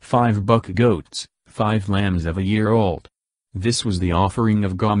 rams, 5 buck-goats, 5 lambs of a year old. This was the offering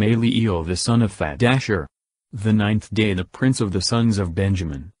of Gamaliel the son of Fadashur. The 9th day the prince of the sons of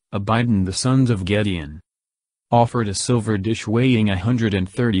Benjamin, Abidan the sons of Gideon, offered a silver dish weighing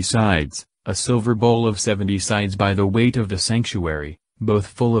 130 sides, a silver bowl of 70 sides by the weight of the sanctuary, both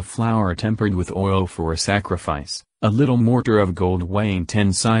full of flour tempered with oil for a sacrifice, a little mortar of gold weighing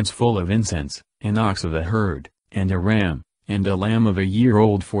 10 sides full of incense, an ox of the herd, and a ram, and a lamb of a year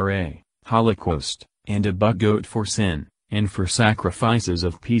old for a holocaust, and a buck-goat for sin, and for sacrifices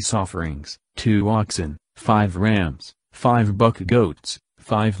of peace offerings, 2 oxen, 5 rams, 5 buck-goats,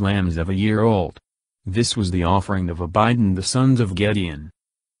 5 lambs of a year old. This was the offering of Abidan the sons of Gideon.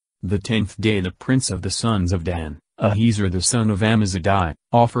 The 10th day the prince of the sons of Dan, Ahiezer the son of Amizadai,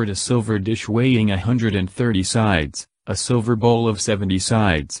 offered a silver dish weighing 130 sides, a silver bowl of 70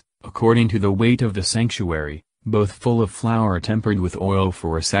 sides, according to the weight of the sanctuary, both full of flour tempered with oil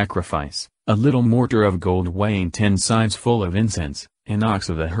for a sacrifice, a little mortar of gold weighing 10 sides full of incense, an ox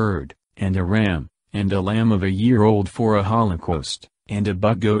of the herd, and a ram, and a lamb of a year old for a holocaust, and a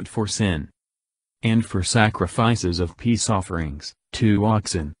buck-goat for sin, and for sacrifices of peace offerings, 2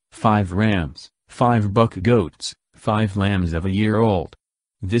 oxen, 5 rams, 5 buck-goats, 5 lambs of a year old.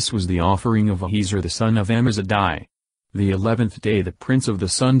 This was the offering of Ahiezer the son of Amizadai. The 11th day the prince of the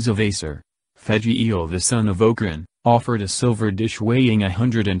sons of Aser, Phagiel the son of Ochran, offered a silver dish weighing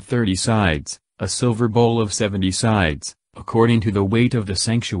 130 sides, a silver bowl of 70 sides, according to the weight of the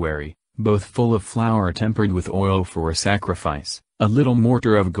sanctuary, both full of flour tempered with oil for a sacrifice, a little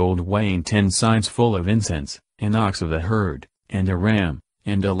mortar of gold weighing 10 sides full of incense, an ox of the herd, and a ram,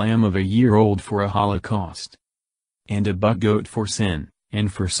 and a lamb of a year old for a holocaust, and a buck-goat for sin,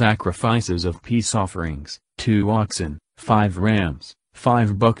 and for sacrifices of peace offerings, 2 oxen, 5 rams,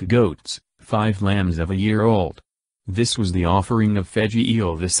 5 buck-goats, 5 lambs of a year old. This was the offering of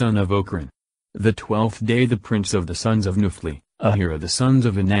Phagiel the son of Ochran. The 12th day the prince of the sons of Nuphli, Ahira the sons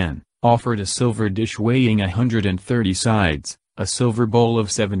of Anan, offered a silver dish weighing 130 sides, a silver bowl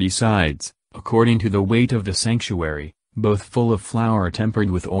of 70 sides, according to the weight of the sanctuary, both full of flour tempered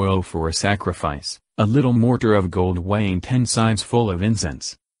with oil for a sacrifice, a little mortar of gold weighing 10 sides full of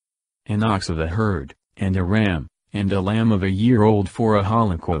incense, an ox of the herd, and a ram, and a lamb of a year old for a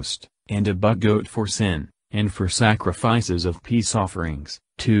holocaust, and a buck-goat for sin, and for sacrifices of peace offerings,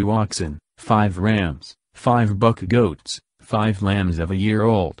 2 oxen, 5 rams, 5 buck-goats, 5 lambs of a year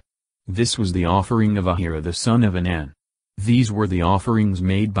old. This was the offering of Ahira the son of Anan. These were the offerings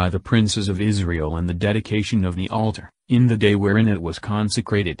made by the princes of Israel and the dedication of the altar, in the day wherein it was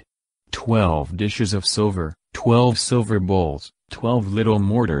consecrated. 12 dishes of silver, 12 silver bowls, 12 little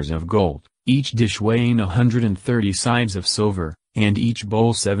mortars of gold, each dish weighing 130 sides of silver, and each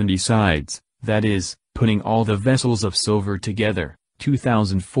bowl 70 sides, that is, putting all the vessels of silver together,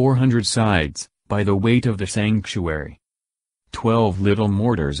 2,400 sides, by the weight of the sanctuary. 12 little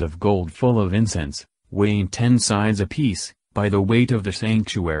mortars of gold full of incense, weighing 10 sides apiece, by the weight of the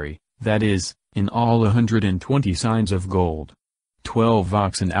sanctuary, that is, in all 120 sides of gold. 12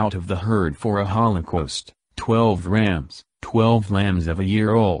 oxen out of the herd for a holocaust, 12 rams, 12 lambs of a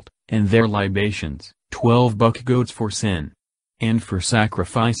year old, and their libations, 12 buck goats for sin. And for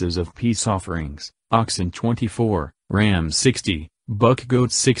sacrifices of peace offerings, oxen 24, rams 60, buck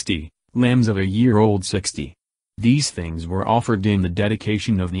goats 60, lambs of a year old 60. These things were offered in the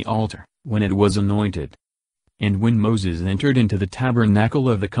dedication of the altar, when it was anointed. And when Moses entered into the tabernacle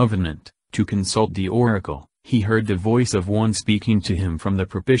of the covenant, to consult the oracle, he heard the voice of one speaking to him from the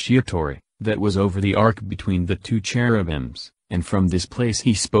propitiatory, that was over the ark between the two cherubims, and from this place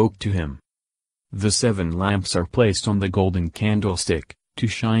he spoke to him. The 7 lamps are placed on the golden candlestick, to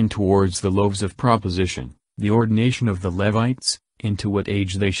shine towards the loaves of proposition, the ordination of the Levites, into what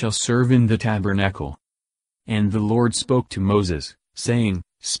age they shall serve in the tabernacle. And the Lord spoke to Moses, saying,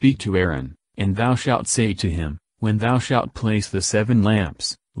 Speak to Aaron, and thou shalt say to him, When thou shalt place the 7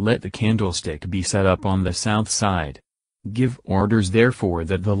 lamps, let the candlestick be set up on the south side. Give orders therefore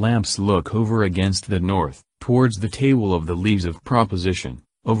that the lamps look over against the north, towards the table of the leaves of proposition,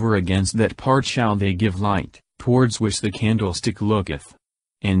 over against that part shall they give light, towards which the candlestick looketh.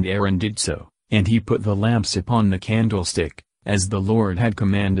 And Aaron did so, and he put the lamps upon the candlestick, as the Lord had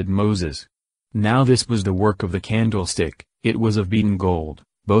commanded Moses. Now this was the work of the candlestick, it was of beaten gold,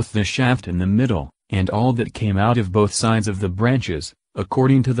 both the shaft and the middle, and all that came out of both sides of the branches,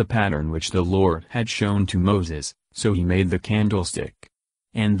 according to the pattern which the Lord had shown to Moses, so he made the candlestick.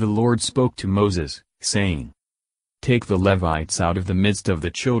 And the Lord spoke to Moses, saying, Take the Levites out of the midst of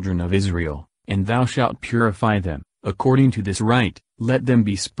the children of Israel, and thou shalt purify them, according to this rite, let them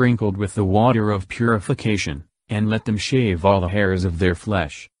be sprinkled with the water of purification, and let them shave all the hairs of their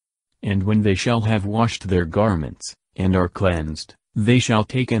flesh. And when they shall have washed their garments, and are cleansed, they shall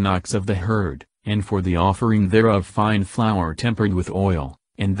take an ox of the herd, and for the offering thereof fine flour tempered with oil,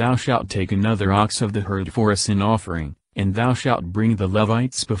 and thou shalt take another ox of the herd for a sin offering, and thou shalt bring the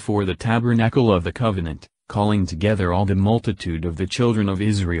Levites before the tabernacle of the covenant, calling together all the multitude of the children of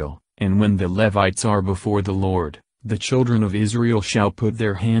Israel, and when the Levites are before the Lord, the children of Israel shall put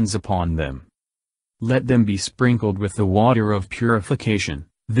their hands upon them. Let them be sprinkled with the water of purification.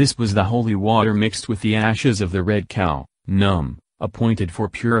 This was the holy water mixed with the ashes of the red cow, appointed for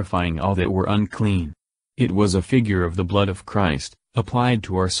purifying all that were unclean. It was a figure of the blood of Christ, applied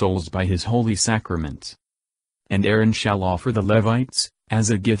to our souls by his holy sacraments. And Aaron shall offer the Levites,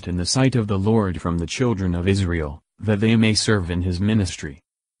 as a gift in the sight of the Lord from the children of Israel, that they may serve in his ministry.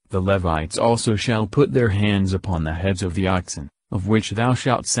 The Levites also shall put their hands upon the heads of the oxen, of which thou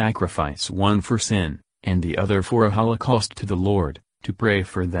shalt sacrifice one for sin, and the other for a holocaust to the Lord, to pray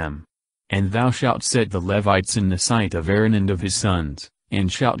for them. And thou shalt set the Levites in the sight of Aaron and of his sons,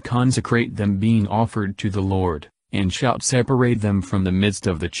 and shalt consecrate them being offered to the Lord, and shalt separate them from the midst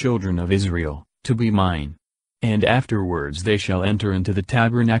of the children of Israel, to be mine. And afterwards they shall enter into the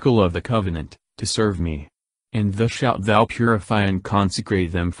tabernacle of the covenant, to serve me. And thus shalt thou purify and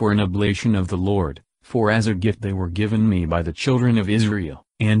consecrate them for an oblation of the Lord, for as a gift they were given me by the children of Israel.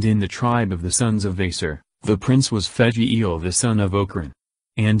 And in the tribe of the sons of Aser, the prince was Phagiel the son of Ochran.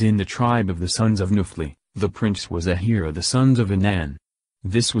 And in the tribe of the sons of Nephi, the prince was Ahira the sons of Anan.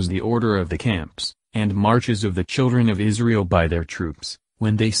 This was the order of the camps, and marches of the children of Israel by their troops,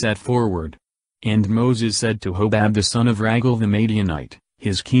 when they set forward. And Moses said to Hobab the son of Raguel the Madianite,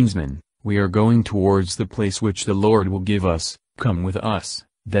 his kinsman, We are going towards the place which the Lord will give us, come with us,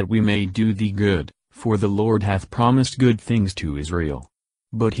 that we may do thee good, for the Lord hath promised good things to Israel.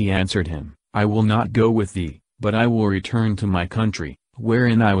 But he answered him, I will not go with thee, but I will return to my country,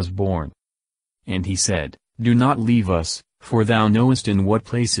 wherein I was born. And he said, Do not leave us, for thou knowest in what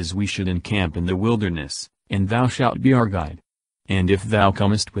places we should encamp in the wilderness, and thou shalt be our guide. And if thou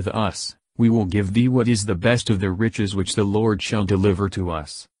comest with us, we will give thee what is the best of the riches which the Lord shall deliver to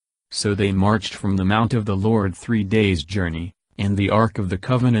us. So they marched from the mount of the Lord 3 days' journey, and the ark of the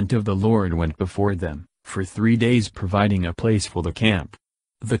covenant of the Lord went before them, for 3 days providing a place for the camp.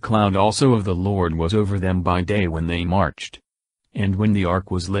 The cloud also of the Lord was over them by day when they marched. And when the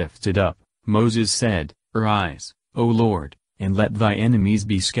ark was lifted up, Moses said, Arise, O Lord, and let thy enemies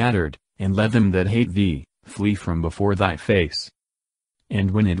be scattered, and let them that hate thee, flee from before thy face.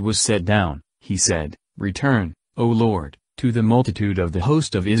 And when it was set down, he said, Return, O Lord, to the multitude of the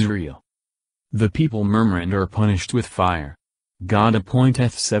host of Israel. The people murmur and are punished with fire. God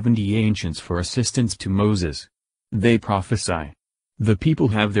appointeth 70 ancients for assistance to Moses. They prophesy. The people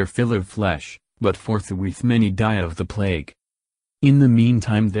have their fill of flesh, but forthwith many die of the plague. In the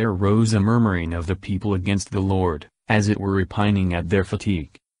meantime there rose a murmuring of the people against the Lord, as it were repining at their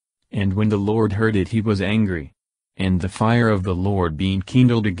fatigue. And when the Lord heard it he was angry. And the fire of the Lord being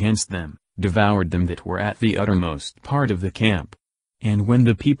kindled against them, devoured them that were at the uttermost part of the camp. And when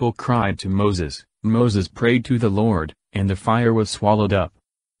the people cried to Moses, Moses prayed to the Lord, and the fire was swallowed up.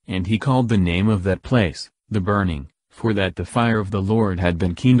 And he called the name of that place, the burning, for that the fire of the Lord had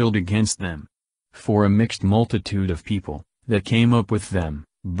been kindled against them. For a mixed multitude of people, that came up with them,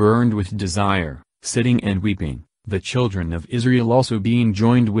 burned with desire, sitting and weeping, the children of Israel also being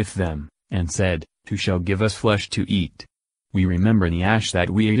joined with them, and said, Who shall give us flesh to eat? We remember the ash that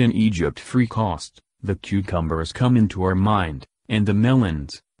we ate in Egypt free cost, the cucumbers come into our mind, and the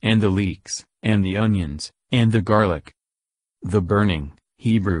melons, and the leeks, and the onions, and the garlic. The burning,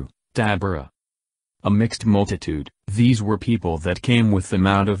 Hebrew, tabara. A mixed multitude. These were people that came with them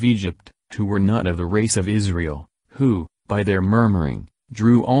out of Egypt, who were not of the race of Israel, who, by their murmuring,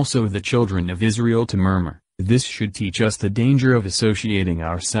 drew also the children of Israel to murmur. This should teach us the danger of associating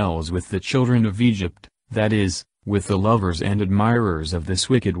ourselves with the children of Egypt, that is, with the lovers and admirers of this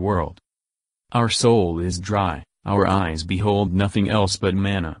wicked world. Our soul is dry, our eyes behold nothing else but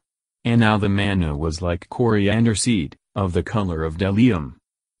manna. And now the manna was like coriander seed, of the color of bdellium.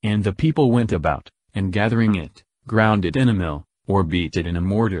 And the people went about, and gathering it, ground it in a mill, or beat it in a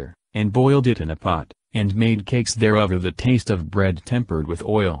mortar, and boiled it in a pot, and made cakes thereof of the taste of bread tempered with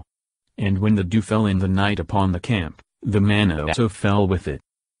oil. And when the dew fell in the night upon the camp, the manna also fell with it.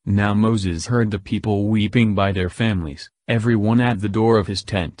 Now Moses heard the people weeping by their families, every one at the door of his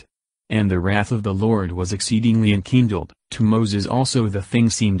tent. And the wrath of the Lord was exceedingly enkindled. To Moses also the thing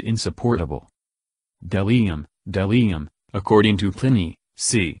seemed insupportable. Bdellium, according to Pliny,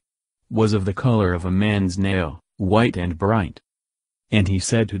 c. was of the color of a man's nail, white and bright. And he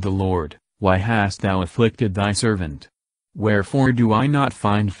said to the Lord, Why hast thou afflicted thy servant? Wherefore do I not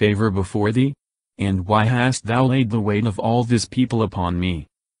find favor before thee? And why hast thou laid the weight of all this people upon me?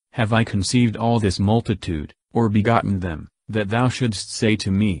 Have I conceived all this multitude, or begotten them, that thou shouldst say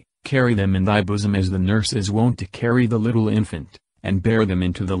to me, Carry them in thy bosom as the nurse is wont to carry the little infant, and bear them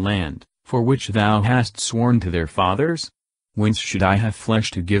into the land, for which thou hast sworn to their fathers? Whence should I have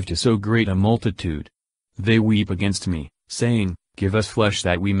flesh to give to so great a multitude? They weep against me, saying, Give us flesh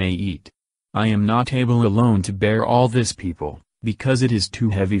that we may eat. I am not able alone to bear all this people, because it is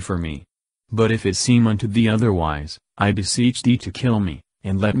too heavy for me. But if it seem unto thee otherwise, I beseech thee to kill me,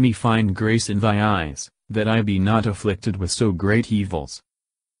 and let me find grace in thy eyes, that I be not afflicted with so great evils.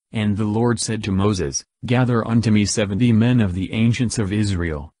 And the Lord said to Moses, Gather unto me 70 men of the ancients of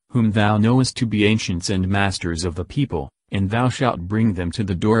Israel, whom thou knowest to be ancients and masters of the people, and thou shalt bring them to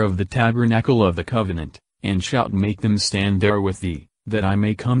the door of the tabernacle of the covenant, and shalt make them stand there with thee, that I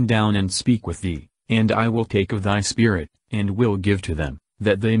may come down and speak with thee, and I will take of thy spirit, and will give to them,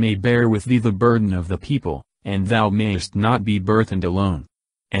 that they may bear with thee the burden of the people, and thou mayest not be burthened alone.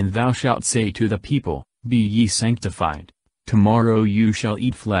 And thou shalt say to the people, Be ye sanctified. Tomorrow you shall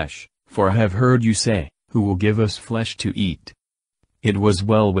eat flesh, for I have heard you say, Who will give us flesh to eat? It was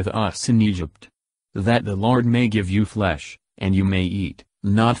well with us in Egypt. That the Lord may give you flesh, and you may eat,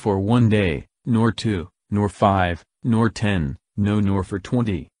 not for 1 day, nor 2, nor 5, nor 10, no nor for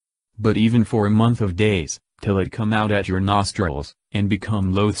 20. But even for a month of days, till it come out at your nostrils, and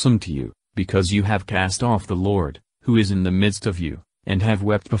become loathsome to you, because you have cast off the Lord, who is in the midst of you, and have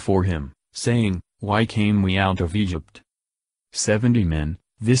wept before him, saying, Why came we out of Egypt? 70 men,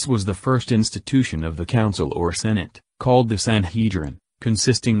 this was the first institution of the council or senate, called the Sanhedrin,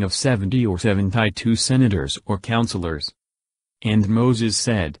 consisting of 70 or 72 senators or counselors. And Moses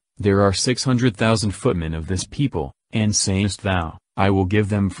said, There are 600,000 footmen of this people, and sayest thou, I will give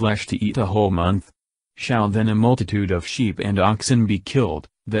them flesh to eat a whole month? Shall then a multitude of sheep and oxen be killed,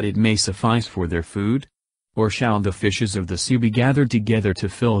 that it may suffice for their food? Or shall the fishes of the sea be gathered together to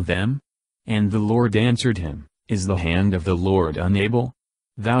fill them? And the Lord answered him, Is the hand of the Lord unable?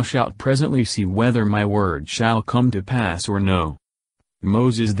 Thou shalt presently see whether my word shall come to pass or no.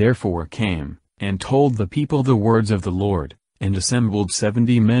 Moses therefore came, and told the people the words of the Lord, and assembled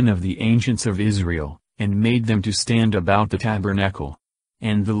 70 men of the ancients of Israel, and made them to stand about the tabernacle.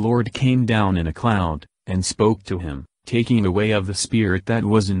 And the Lord came down in a cloud, and spoke to him, taking away of the spirit that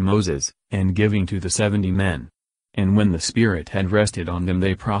was in Moses, and giving to the 70 men. And when the Spirit had rested on them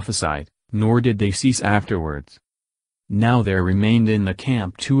they prophesied, nor did they cease afterwards. Now there remained in the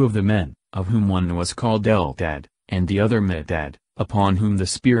camp 2 of the men, of whom one was called Eldad, and the other Medad, upon whom the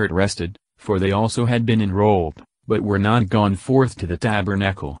Spirit rested, for they also had been enrolled, but were not gone forth to the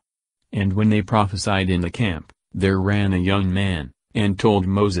tabernacle. And when they prophesied in the camp, there ran a young man, and told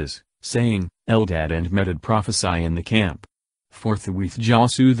Moses, saying, Eldad and Medad prophesy in the camp. Forthwith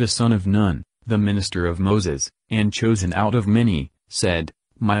Joshua the son of Nun, the minister of Moses, and chosen out of many, said,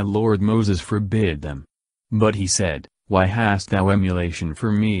 My lord Moses forbid them. But he said, Why hast thou emulation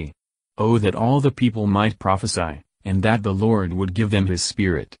for me? Oh, that all the people might prophesy, and that the Lord would give them his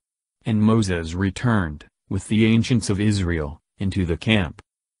spirit. And Moses returned, with the ancients of Israel, into the camp.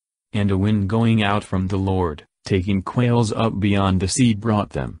 And a wind going out from the Lord, taking quails up beyond the sea,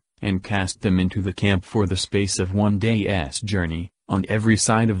 brought them, and cast them into the camp for the space of 1 day's journey, on every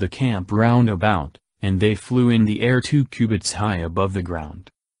side of the camp round about, and they flew in the air 2 cubits high above the ground.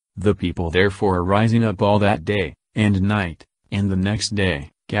 The people therefore rising up all that day, and night, and the next day,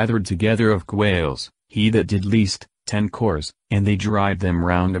 gathered together of quails, he that did least, 10 cores, and they dried them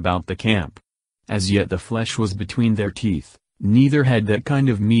round about the camp. As yet the flesh was between their teeth, neither had that kind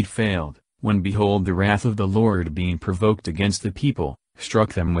of meat failed, when behold the wrath of the Lord being provoked against the people,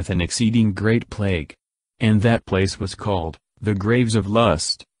 struck them with an exceeding great plague. And that place was called, the graves of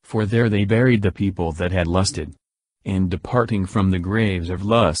lust, for there they buried the people that had lusted. And departing from the graves of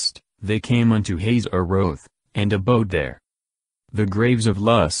lust, they came unto Hazeroth, and abode there. The graves of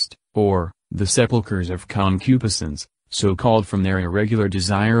lust, or, the sepulchres of concupiscence, so called from their irregular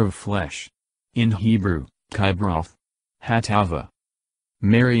desire of flesh. In Hebrew, Kibroth. Hatava.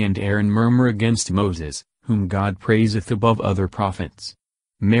 Mary and Aaron murmur against Moses, whom God praiseth above other prophets.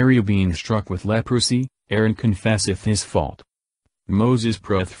 Mary being struck with leprosy, Aaron confesseth his fault. Moses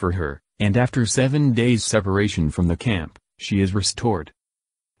prayeth for her, and after 7 days' separation from the camp, she is restored.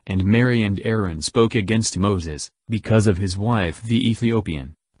 And Mary and Aaron spoke against Moses, because of his wife the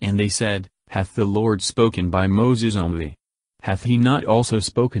Ethiopian, and they said, Hath the Lord spoken by Moses only? Hath he not also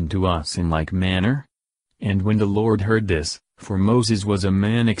spoken to us in like manner? And when the Lord heard this, for Moses was a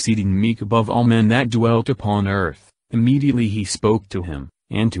man exceeding meek above all men that dwelt upon earth, immediately he spoke to him,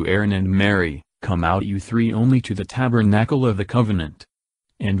 and to Aaron and Mary, Come out you 3 only to the tabernacle of the covenant.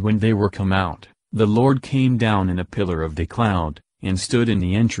 And when they were come out, the Lord came down in a pillar of the cloud, and stood in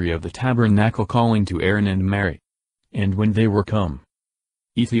the entry of the tabernacle calling to Aaron and Mary. And when they were come,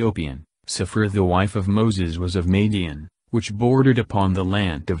 Ethiopian, Sephora the wife of Moses was of Madian, which bordered upon the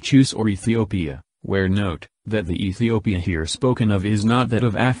land of Chus or Ethiopia, where note, that the Ethiopia here spoken of is not that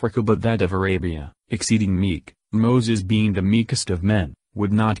of Africa but that of Arabia, exceeding meek, Moses being the meekest of men,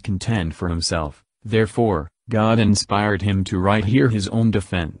 would not contend for himself, therefore, God inspired him to write here his own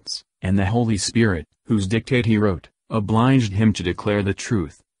defense, and the Holy Spirit, whose dictate he wrote, obliged him to declare the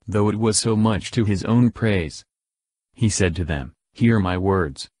truth, though it was so much to his own praise. He said to them, Hear my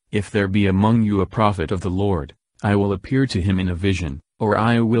words, if there be among you a prophet of the Lord, I will appear to him in a vision, or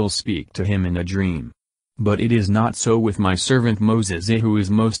I will speak to him in a dream. But it is not so with my servant Moses, who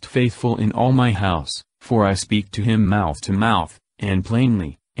is most faithful in all my house, for I speak to him mouth to mouth, and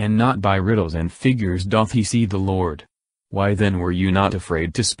plainly, and not by riddles and figures doth he see the Lord. Why then were you not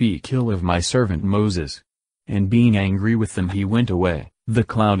afraid to speak ill of my servant Moses? And being angry with them he went away. The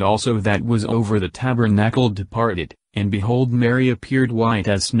cloud also that was over the tabernacle departed, and behold Mary appeared white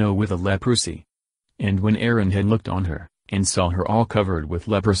as snow with a leprosy. And when Aaron had looked on her, and saw her all covered with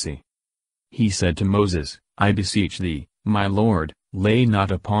leprosy, he said to Moses, I beseech thee, my Lord, lay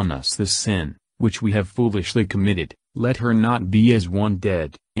not upon us this sin, which we have foolishly committed, let her not be as one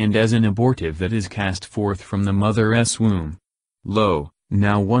dead, and as an abortive that is cast forth from the mother's womb. Lo,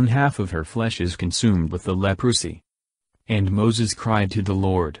 now 1/2 of her flesh is consumed with the leprosy. And Moses cried to the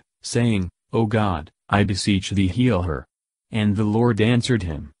Lord, saying, O God, I beseech thee heal her. And the Lord answered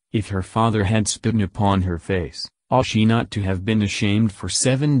him, If her father had spitten upon her face, ought she not to have been ashamed for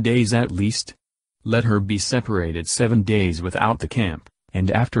 7 days at least? Let her be separated 7 days without the camp,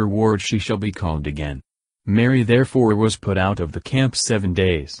 and afterward she shall be called again. Mary therefore was put out of the camp 7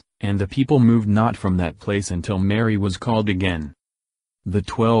 days, and the people moved not from that place until Mary was called again. The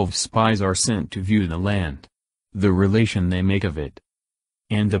 12 spies are sent to view the land. The relation they make of it.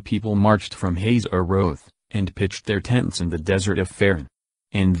 And the people marched from Hazeroth, and pitched their tents in the desert of Paran.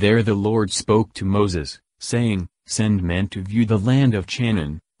 And there the Lord spoke to Moses, saying, Send men to view the land of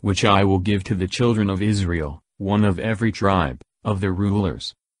Canaan, which I will give to the children of Israel, one of every tribe, of their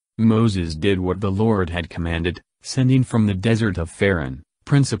rulers. Moses did what the Lord had commanded, sending from the desert of Paran,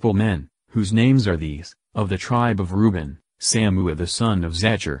 principal men, whose names are these, of the tribe of Reuben, Shammua the son of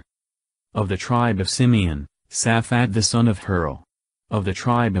Zachar. Of the tribe of Simeon, Shaphat the son of Hurl. Of the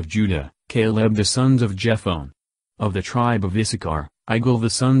tribe of Judah, Caleb the sons of Jephone. Of the tribe of Issachar, Igal the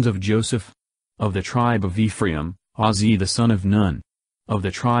sons of Joseph. Of the tribe of Ephraim, Ozzi the son of Nun. Of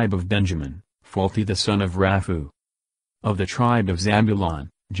the tribe of Benjamin, Phalti the son of Raphu. Of the tribe of Zabulon,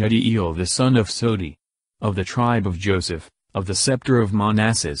 Jediel the son of Sodi. Of the tribe of Joseph, of the scepter of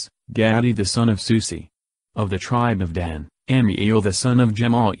Manasseh, Gadi the son of Susi. Of the tribe of Dan, Amiel the son of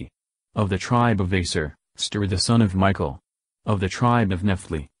Jemai. Of the tribe of Aser, Ster the son of Michael. Of the tribe of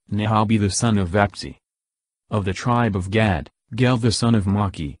Nephtali, Nahabi the son of Vapsi. Of the tribe of Gad, Gel the son of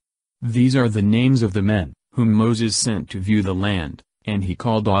Maki. These are the names of the men, whom Moses sent to view the land, and he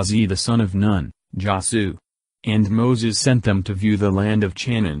called Ozi the son of Nun, Jasu. And Moses sent them to view the land of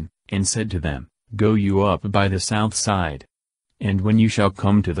Chanaan, and said to them, Go you up by the south side. And when you shall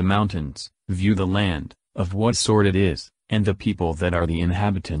come to the mountains, view the land, of what sort it is, and the people that are the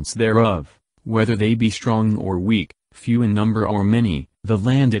inhabitants thereof, whether they be strong or weak, few in number or many, the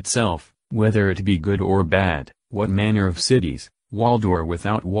land itself, whether it be good or bad, what manner of cities, walled or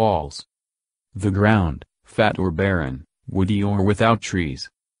without walls. The ground, fat or barren, woody or without trees.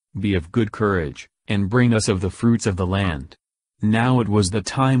 Be of good courage, and bring us of the fruits of the land. Now it was the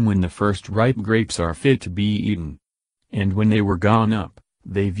time when the first ripe grapes are fit to be eaten. And when they were gone up,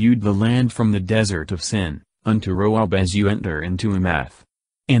 they viewed the land from the desert of Sin, unto Roab as you enter into Emath.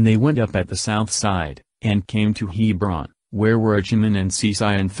 And they went up at the south side, and came to Hebron, where were Achiman and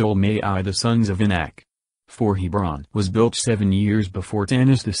Sisai and Thulmai the sons of Anak. For Hebron was built 7 years before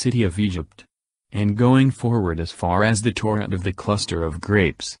Tanis the city of Egypt. And going forward as far as the torrent of the cluster of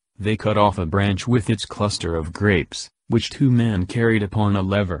grapes, they cut off a branch with its cluster of grapes, which 2 men carried upon a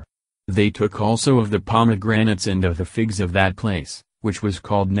lever. They took also of the pomegranates and of the figs of that place, which was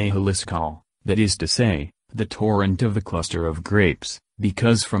called Nahaliskal, that is to say, the torrent of the cluster of grapes,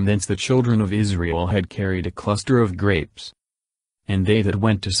 because from thence the children of Israel had carried a cluster of grapes. And they that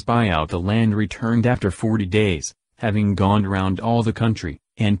went to spy out the land returned after 40 days, having gone round all the country,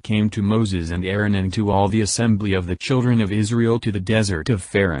 and came to Moses and Aaron and to all the assembly of the children of Israel to the desert of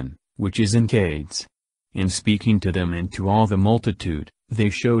Pharan, which is in Cades. And speaking to them and to all the multitude, they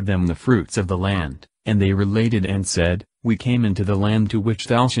showed them the fruits of the land, and they related and said, We came into the land to which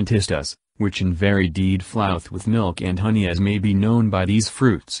thou sentest us, which in very deed floweth with milk and honey as may be known by these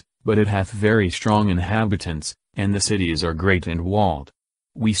fruits, but it hath very strong inhabitants, and the cities are great and walled.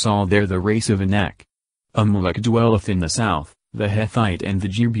 We saw there the race of Anak. Amalek dwelleth in the south, the Hethite and the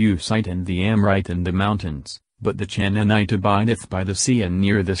Jebusite and the Amorite in the mountains, but the Canaanite abideth by the sea and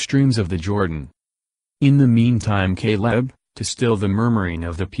near the streams of the Jordan. In the meantime Caleb, to still the murmuring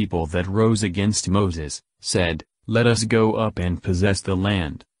of the people that rose against Moses, said, Let us go up and possess the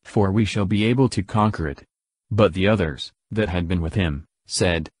land, for we shall be able to conquer it. But the others, that had been with him,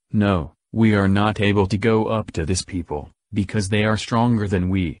 said, No, we are not able to go up to this people, because they are stronger than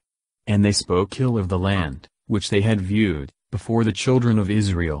we. And they spoke ill of the land, which they had viewed, before the children of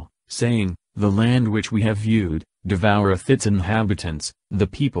Israel, saying, The land which we have viewed, devoureth its inhabitants, the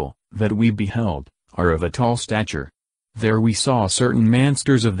people, that we beheld, are of a tall stature. There we saw certain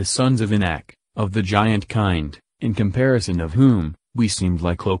monsters of the sons of Anak, of the giant kind, in comparison of whom, we seemed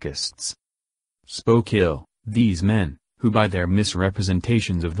like locusts. Spoke ill, these men, who by their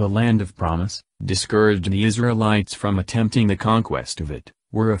misrepresentations of the land of promise, discouraged the Israelites from attempting the conquest of it,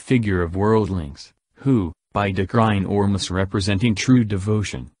 were a figure of worldlings, who, by decrying or misrepresenting true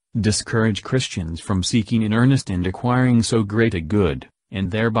devotion, discourage Christians from seeking in earnest and acquiring so great a good,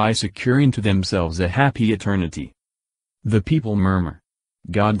 and thereby securing to themselves a happy eternity. The people murmur.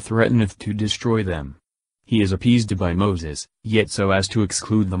 God threateneth to destroy them. He is appeased by Moses, yet so as to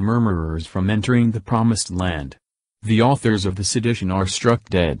exclude the murmurers from entering the promised land. The authors of the sedition are struck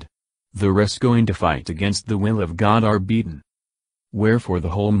dead. The rest going to fight against the will of God are beaten. Wherefore the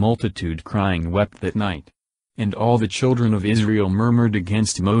whole multitude crying wept that night. And all the children of Israel murmured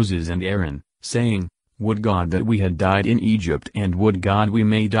against Moses and Aaron, saying, Would God that we had died in Egypt, and would God we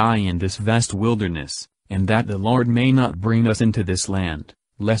may die in this vast wilderness, and that the Lord may not bring us into this land,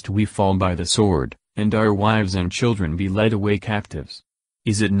 lest we fall by the sword, and our wives and children be led away captives.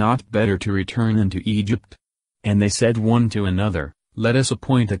 Is it not better to return into Egypt? And they said one to another, Let us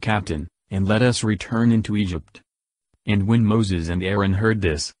appoint a captain, and let us return into Egypt. And when Moses and Aaron heard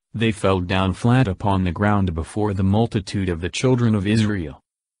this, they fell down flat upon the ground before the multitude of the children of Israel.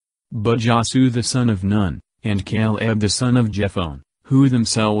 But Joshua the son of Nun, and Caleb the son of Jephunneh, who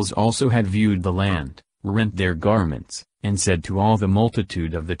themselves also had viewed the land, rent their garments, and said to all the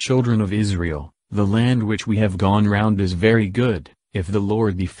multitude of the children of Israel, The land which we have gone round is very good. If the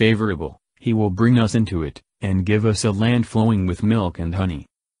Lord be favorable, he will bring us into it, and give us a land flowing with milk and honey.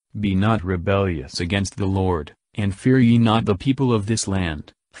 Be not rebellious against the Lord, and fear ye not the people of this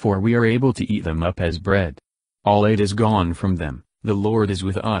land, for we are able to eat them up as bread. All aid is gone from them, the Lord is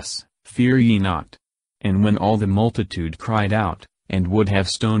with us, fear ye not. And when all the multitude cried out, and would have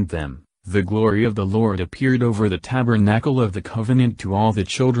stoned them, the glory of the Lord appeared over the tabernacle of the covenant to all the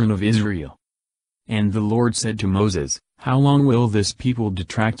children of Israel. And the Lord said to Moses, How long will this people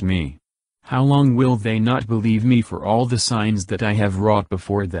detract me? How long will they not believe me for all the signs that I have wrought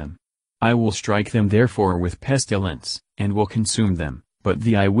before them? I will strike them therefore with pestilence, and will consume them, but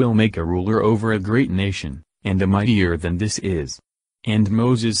thee I will make a ruler over a great nation, and a mightier than this is. And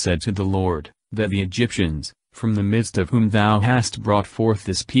Moses said to the Lord, that the Egyptians, from the midst of whom thou hast brought forth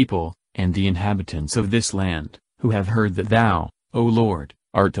this people, and the inhabitants of this land, who have heard that thou, O Lord,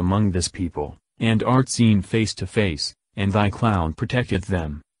 art among this people, and art seen face to face, and thy cloud protecteth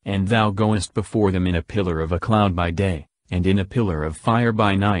them, and thou goest before them in a pillar of a cloud by day, and in a pillar of fire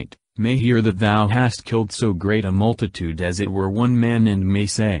by night, may hear that thou hast killed so great a multitude as it were one man, and may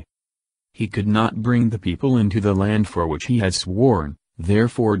say, He could not bring the people into the land for which he had sworn,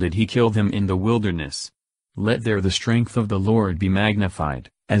 therefore did he kill them in the wilderness. Let there the strength of the Lord be magnified,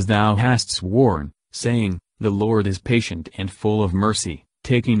 as thou hast sworn, saying, The Lord is patient and full of mercy,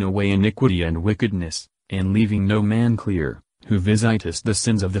 taking away iniquity and wickedness, and leaving no man clear, who visitest the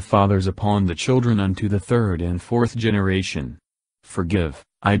sins of the fathers upon the children unto the third and fourth generation. Forgive,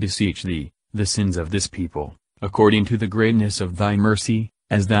 I beseech thee, the sins of this people, according to the greatness of thy mercy,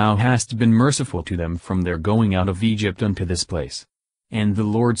 as thou hast been merciful to them from their going out of Egypt unto this place. And the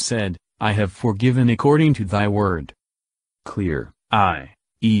Lord said, I have forgiven according to thy word. Clear,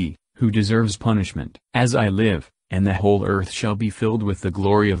 i.e., who deserves punishment, as I live, and the whole earth shall be filled with the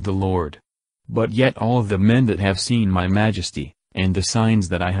glory of the Lord. But yet all the men that have seen my majesty, and the signs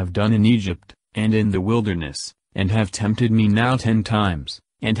that I have done in Egypt, and in the wilderness, and have tempted me now 10 times,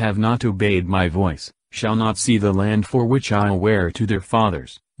 and have not obeyed my voice, shall not see the land for which I sware to their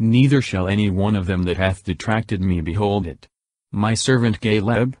fathers, neither shall any one of them that hath detracted me behold it. My servant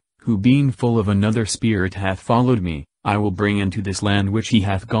Caleb, who being full of another spirit hath followed me, I will bring into this land which he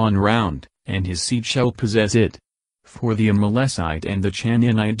hath gone round, and his seed shall possess it. For the Amalekite and the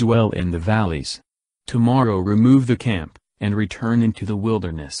Canaanite dwell in the valleys. Tomorrow remove the camp, and return into the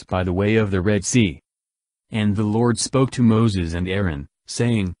wilderness by the way of the Red Sea. And the Lord spoke to Moses and Aaron,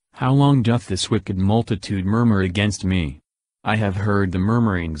 saying, How long doth this wicked multitude murmur against me? I have heard the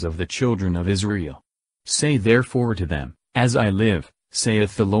murmurings of the children of Israel. Say therefore to them, As I live,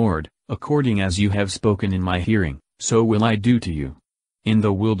 saith the Lord, according as you have spoken in my hearing, so will I do to you. In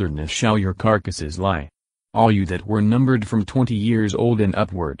the wilderness shall your carcasses lie. All you that were numbered from 20 years old and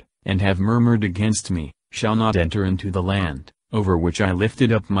upward, and have murmured against me, shall not enter into the land, over which I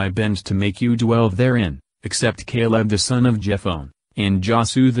lifted up my bench to make you dwell therein, except Caleb the son of Jephunneh, and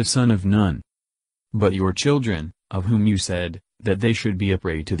Joshua the son of Nun. But your children, of whom you said, that they should be a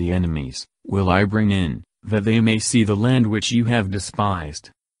prey to the enemies, will I bring in, that they may see the land which you have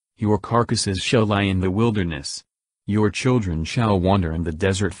despised. Your carcasses shall lie in the wilderness. Your children shall wander in the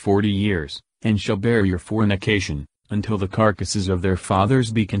desert 40 years, and shall bear your fornication, until the carcasses of their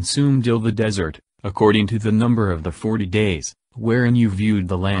fathers be consumed till the desert, according to the number of the 40 days, wherein you viewed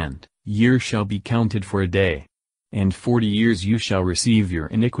the land. Years shall be counted for a day. And 40 years you shall receive your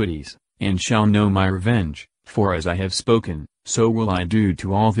iniquities, and shall know my revenge, for as I have spoken, so will I do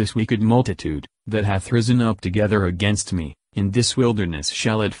to all this wicked multitude, that hath risen up together against me. In this wilderness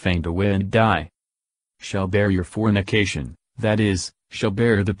shall it faint away and die. Shall bear your fornication, that is, shall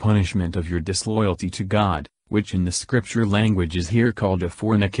bear the punishment of your disloyalty to God, which in the scripture language is here called a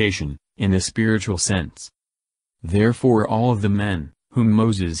fornication, in a spiritual sense. Therefore all of the men, whom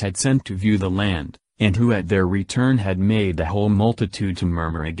Moses had sent to view the land, and who at their return had made the whole multitude to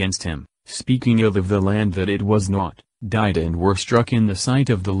murmur against him, speaking ill of the land that it was not, died and were struck in the sight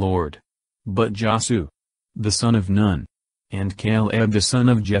of the Lord. But Joshua, the son of Nun, and Caleb the son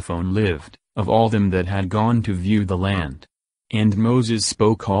of Jephunneh lived, of all them that had gone to view the land. And Moses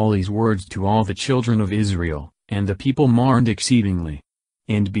spoke all these words to all the children of Israel, and the people mourned exceedingly.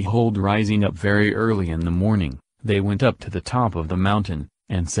 And behold, rising up very early in the morning, they went up to the top of the mountain,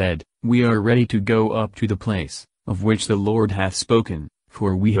 and said, We are ready to go up to the place, of which the Lord hath spoken,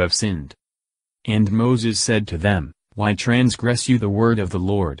 for we have sinned. And Moses said to them, Why transgress you the word of the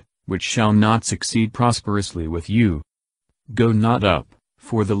Lord, which shall not succeed prosperously with you? Go not up,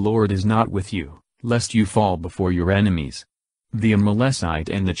 for the Lord is not with you, lest you fall before your enemies. The Amalekite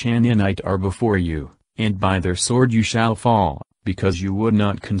and the Canaanite are before you, and by their sword you shall fall, because you would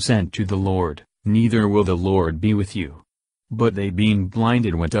not consent to the Lord, neither will the Lord be with you. But they being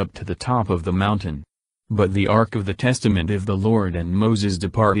blinded went up to the top of the mountain. But the ark of the testament of the Lord and Moses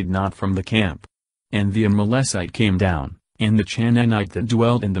departed not from the camp. And the Amalekite came down, and the Canaanite that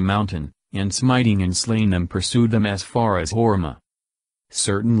dwelt in the mountain, and smiting and slain them pursued them as far as Hormah.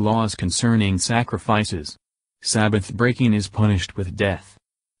 Certain laws concerning sacrifices. Sabbath breaking is punished with death.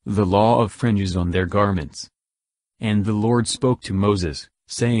 the law of fringes on their garments. And the Lord spoke to Moses,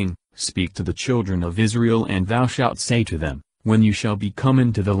 saying, Speak to the children of Israel, and thou shalt say to them, When you shall be come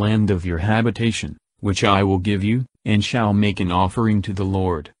into the land of your habitation, which I will give you, and shall make an offering to the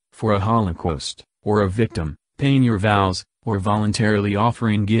Lord, for a holocaust, or a victim, paying your vows, or voluntarily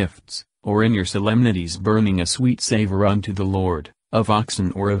offering gifts, or in your solemnities burning a sweet savor unto the Lord, of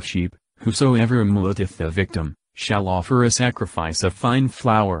oxen or of sheep, whosoever melteth the victim, shall offer a sacrifice of fine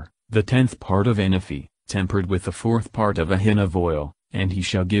flour, the 10th part of an ephah, tempered with the 4th part of a hin of oil, and he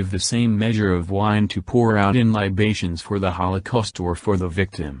shall give the same measure of wine to pour out in libations for the holocaust or for the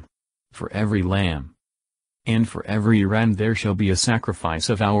victim. For every lamb and for every ram there shall be a sacrifice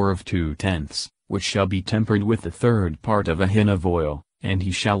of hour of 2/10, which shall be tempered with the 3rd part of a hin of oil, and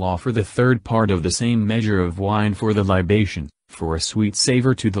he shall offer the 3rd part of the same measure of wine for the libation, for a sweet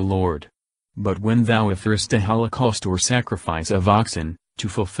savor to the Lord. But when thou offerest a holocaust or sacrifice of oxen, to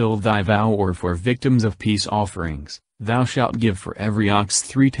fulfill thy vow, or for victims of peace offerings, thou shalt give for every ox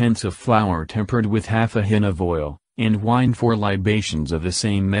 3/10 of flour tempered with half a hin of oil, and wine for libations of the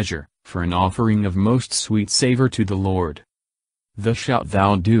same measure, for an offering of most sweet savor to the Lord. Thus shalt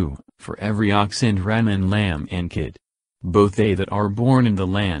thou do, for every ox and ram and lamb and kid. Both they that are born in the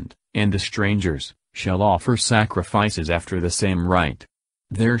land, and the strangers, shall offer sacrifices after the same rite.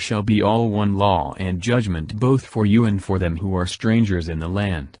 There shall be all one law and judgment both for you and for them who are strangers in the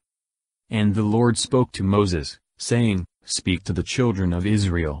land. And the Lord spoke to Moses, saying, Speak to the children of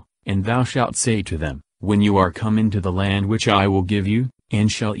Israel, and thou shalt say to them, When you are come into the land which I will give you, and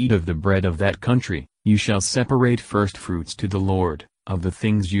shall eat of the bread of that country, you shall separate firstfruits to the Lord, of the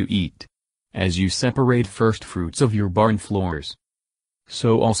things you eat. As you separate firstfruits of your barn floors,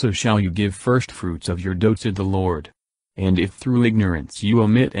 so also shall you give firstfruits of your dough to the Lord. And if through ignorance you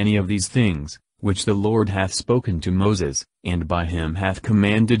omit any of these things, which the Lord hath spoken to Moses, and by him hath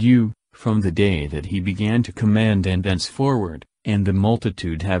commanded you, from the day that he began to command and thenceforward, and the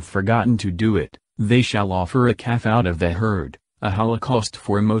multitude have forgotten to do it, they shall offer a calf out of the herd, a holocaust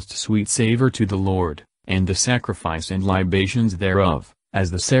for most sweet savor to the Lord, and the sacrifice and libations thereof,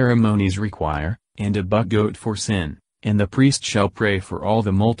 as the ceremonies require, and a buck goat for sin, and the priest shall pray for all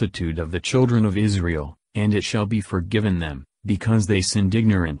the multitude of the children of Israel, and it shall be forgiven them, because they sinned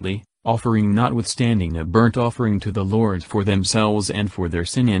ignorantly, offering notwithstanding a burnt offering to the Lord for themselves and for their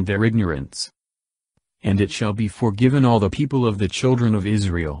sin and their ignorance. And it shall be forgiven all the people of the children of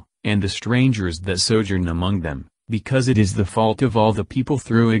Israel, and the strangers that sojourn among them, because it is the fault of all the people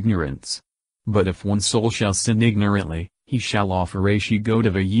through ignorance. But if one soul shall sin ignorantly, he shall offer a she-goat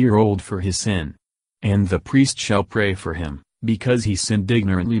of a year old for his sin. And the priest shall pray for him, because he sinned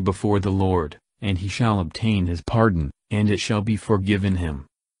ignorantly before the Lord, and he shall obtain his pardon, and it shall be forgiven him.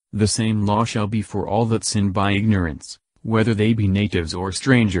 The same law shall be for all that sin by ignorance, whether they be natives or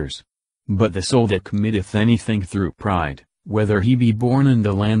strangers. But the soul that committeth anything through pride, whether he be born in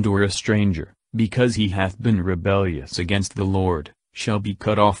the land or a stranger, because he hath been rebellious against the Lord, shall be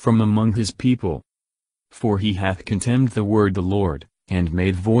cut off from among his people. For he hath contemned the word the Lord, and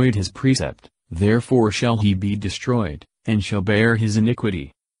made void his precept, therefore shall he be destroyed, and shall bear his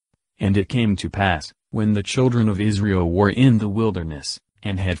iniquity. And it came to pass, when the children of Israel were in the wilderness,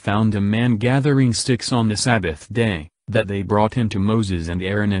 and had found a man gathering sticks on the Sabbath day, that they brought him to Moses and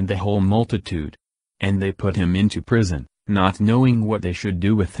Aaron and the whole multitude. And they put him into prison, not knowing what they should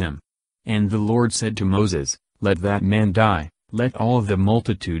do with him. And the Lord said to Moses, Let that man die, let all the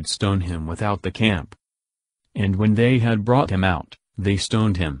multitude stone him without the camp. And when they had brought him out, they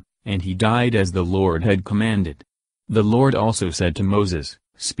stoned him, and he died as the Lord had commanded. The Lord also said to Moses,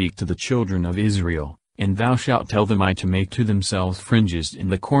 Speak to the children of Israel, and thou shalt tell them to make to themselves fringes in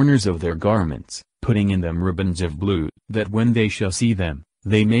the corners of their garments, putting in them ribbons of blue, that when they shall see them,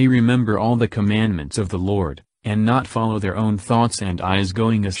 they may remember all the commandments of the Lord, and not follow their own thoughts and eyes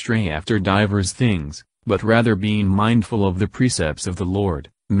going astray after divers things, but rather being mindful of the precepts of the Lord,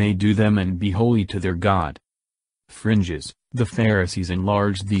 may do them and be holy to their God. Fringes. The Pharisees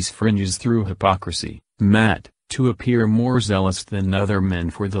enlarged these fringes through hypocrisy, to appear more zealous than other men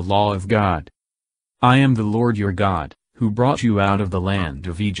for the law of God. I am the Lord your God, who brought you out of the land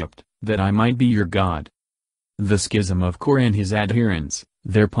of Egypt, that I might be your God. The schism of Korah and his adherents,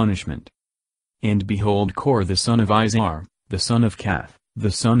 their punishment. And behold, Korah the son of Izhar, the son of Kath,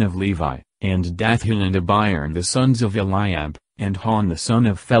 the son of Levi, and Dathan and Abiram the sons of Eliab, and Han the son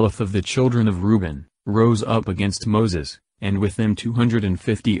of Pheleth of the children of Reuben, rose up against Moses, and with them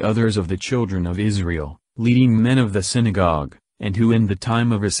 250 others of the children of Israel, leading men of the synagogue, and who in the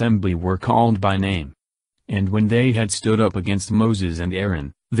time of assembly were called by name. And when they had stood up against Moses and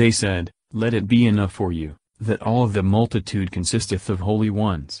Aaron, they said, Let it be enough for you, that all the multitude consisteth of holy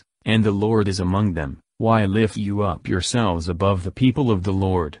ones, and the Lord is among them. Why lift you up yourselves above the people of the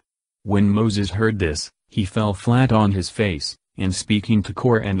Lord? When Moses heard this, he fell flat on his face, and speaking to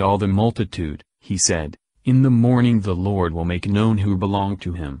Korah and all the multitude, he said, In the morning the Lord will make known who belong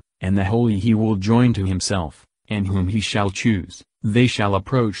to him, and the holy he will join to himself, and whom he shall choose, they shall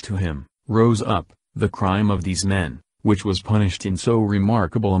approach to him. Rose up, the crime of these men, which was punished in so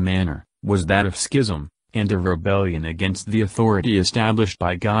remarkable a manner, was that of schism, and of rebellion against the authority established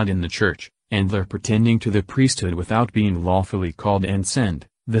by God in the Church, and their pretending to the priesthood without being lawfully called and sent.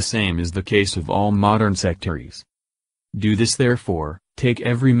 The same is the case of all modern sectaries. Do this therefore, take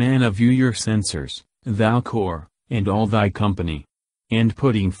every man of you your censers, thou Korah, and all thy company. And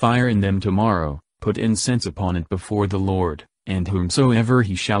putting fire in them tomorrow, put incense upon it before the Lord, and whomsoever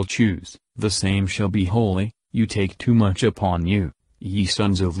he shall choose, the same shall be holy. You take too much upon you, ye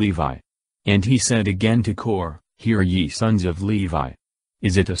sons of Levi. And he said again to Korah, Hear ye sons of Levi.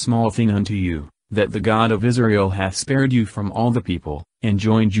 Is it a small thing unto you, that the God of Israel hath spared you from all the people, and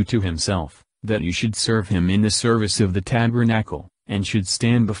joined you to himself, that you should serve him in the service of the tabernacle, and should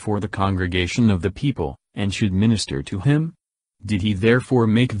stand before the congregation of the people, and should minister to him? Did he therefore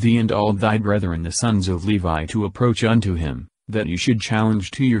make thee and all thy brethren the sons of Levi to approach unto him, that you should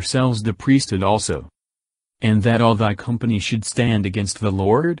challenge to yourselves the priesthood also? And that all thy company should stand against the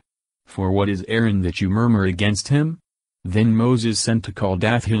Lord? For what is Aaron that you murmur against him? Then Moses sent to call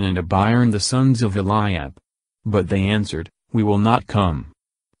Dathan and Abiram the sons of Eliab. But they answered, We will not come.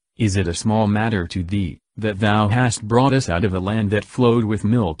 Is it a small matter to thee, that thou hast brought us out of a land that flowed with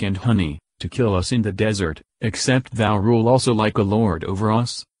milk and honey, to kill us in the desert, except thou rule also like a lord over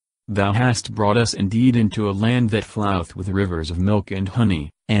us? Thou hast brought us indeed into a land that floweth with rivers of milk and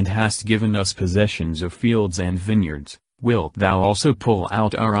honey, and hast given us possessions of fields and vineyards. Wilt thou also pull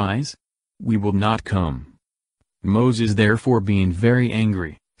out our eyes? We will not come. Moses therefore being very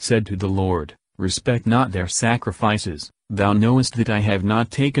angry, said to the Lord, Respect not their sacrifices, thou knowest that I have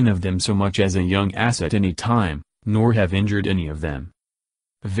not taken of them so much as a young ass at any time, nor have injured any of them.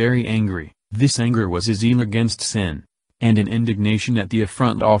 Very angry, this anger was a zeal against sin, and an indignation at the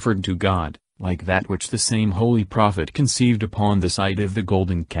affront offered to God, like that which the same holy prophet conceived upon the sight of the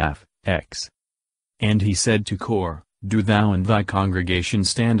golden calf, X. And he said to Korah, Do thou and thy congregation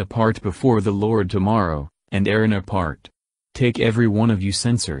stand apart before the Lord tomorrow, and Aaron apart. Take every one of you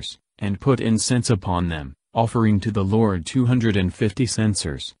censers, and put incense upon them, offering to the Lord 250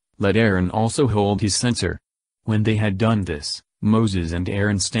 censers. Let Aaron also hold his censer. When they had done this, Moses and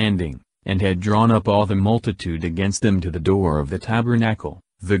Aaron standing, and had drawn up all the multitude against them to the door of the tabernacle,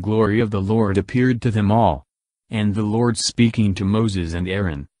 the glory of the Lord appeared to them all. And the Lord speaking to Moses and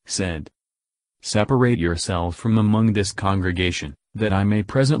Aaron, said, Separate yourselves from among this congregation, that I may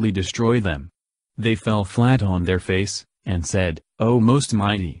presently destroy them. They fell flat on their face, and said, O Most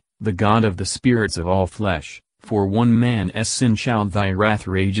Mighty, the God of the spirits of all flesh, for one man's sin shall thy wrath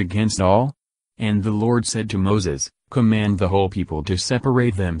rage against all? And the Lord said to Moses, Command the whole people to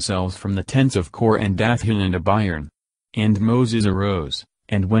separate themselves from the tents of Korah and Dathan and Abiram. And Moses arose,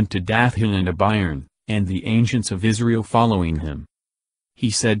 and went to Dathan and Abiram, and the ancients of Israel following him. He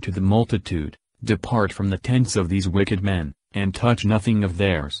said to the multitude, Depart from the tents of these wicked men, and touch nothing of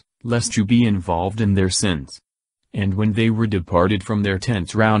theirs, lest you be involved in their sins. And when they were departed from their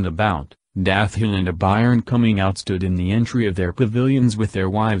tents round about, Dathan and Abiram coming out stood in the entry of their pavilions with their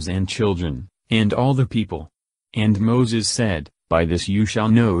wives and children, and all the people. And Moses said, By this you shall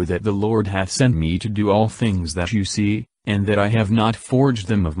know that the Lord hath sent me to do all things that you see, and that I have not forged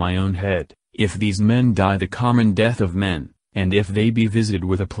them of my own head. If these men die the common death of men, and if they be visited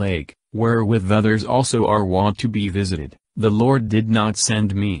with a plague, wherewith others also are wont to be visited, the Lord did not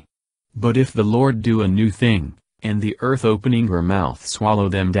send me. But if the Lord do a new thing, and the earth opening her mouth swallow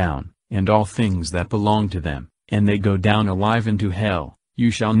them down, and all things that belong to them, and they go down alive into hell,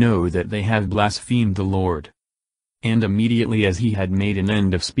 you shall know that they have blasphemed the Lord. And immediately as he had made an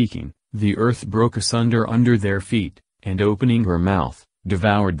end of speaking, the earth broke asunder under their feet, and opening her mouth,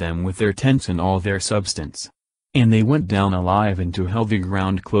 devoured them with their tents and all their substance. And they went down alive into hell, the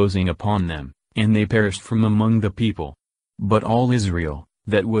ground closing upon them, and they perished from among the people. But all Israel,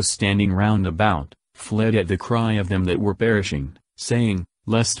 that was standing round about, fled at the cry of them that were perishing, saying,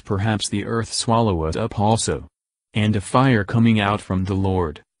 Lest perhaps the earth swallow us up also. And a fire coming out from the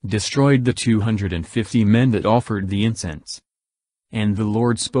Lord, destroyed the 250 men that offered the incense. And the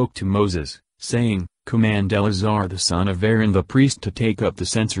Lord spoke to Moses, saying, Command Eleazar the son of Aaron the priest to take up the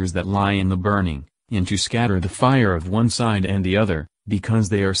censers that lie in the burning, and to scatter the fire of one side and the other, because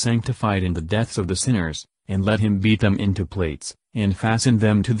they are sanctified in the deaths of the sinners, and let him beat them into plates, and fasten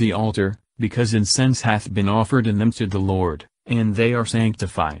them to the altar, because incense hath been offered in them to the Lord, and they are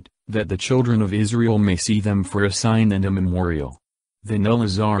sanctified, that the children of Israel may see them for a sign and a memorial. Then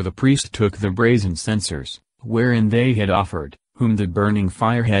Eleazar the priest took the brazen censers, wherein they had offered, whom the burning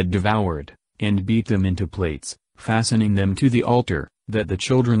fire had devoured, and beat them into plates, fastening them to the altar, that the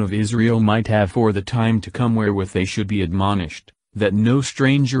children of Israel might have for the time to come wherewith they should be admonished, that no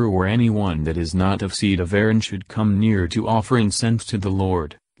stranger or any one that is not of seed of Aaron should come near to offer incense to the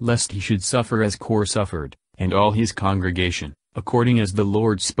Lord, lest he should suffer as Kor suffered, and all his congregation, according as the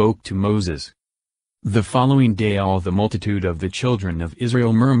Lord spoke to Moses. The following day all the multitude of the children of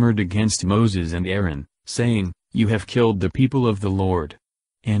Israel murmured against Moses and Aaron, saying, You have killed the people of the Lord.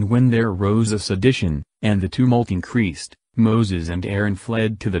 And when there arose a sedition, and the tumult increased, Moses and Aaron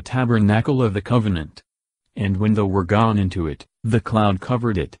fled to the tabernacle of the covenant. And when they were gone into it, the cloud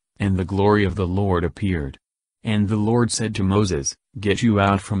covered it, and the glory of the Lord appeared. And the Lord said to Moses, Get you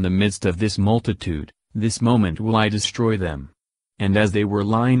out from the midst of this multitude, this moment will I destroy them. And as they were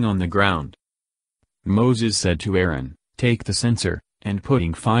lying on the ground, Moses said to Aaron, Take the censer, and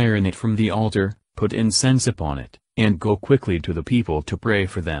putting fire in it from the altar, put incense upon it, and go quickly to the people to pray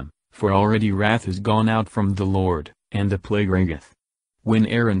for them, for already wrath is gone out from the Lord, and the plague reigneth. When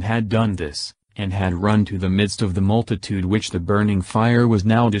Aaron had done this, and had run to the midst of the multitude which the burning fire was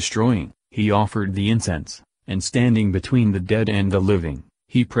now destroying, he offered the incense, and standing between the dead and the living,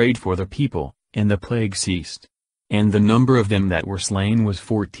 he prayed for the people, and the plague ceased. And the number of them that were slain was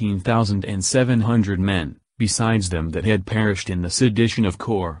 14,700 men, besides them that had perished in the sedition of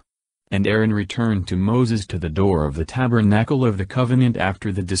Kor. And Aaron returned to Moses to the door of the tabernacle of the covenant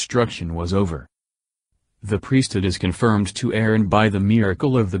after the destruction was over. The priesthood is confirmed to Aaron by the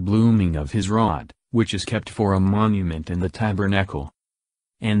miracle of the blooming of his rod, which is kept for a monument in the tabernacle.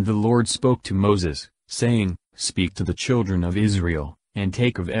 And the Lord spoke to Moses, saying, Speak to the children of Israel, and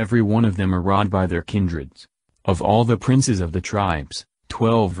take of every one of them a rod by their kindreds. Of all the princes of the tribes,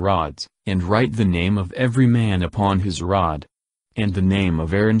 12 rods, and write the name of every man upon his rod. And the name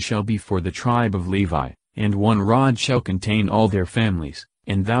of Aaron shall be for the tribe of Levi, and 1 rod shall contain all their families,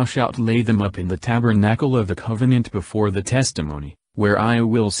 and thou shalt lay them up in the tabernacle of the covenant before the testimony, where I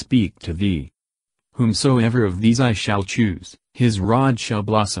will speak to thee. Whomsoever of these I shall choose, his rod shall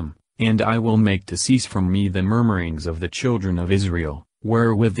blossom, and I will make to cease from me the murmurings of the children of Israel,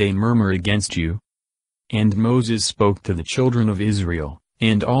 wherewith they murmur against you. And Moses spoke to the children of Israel,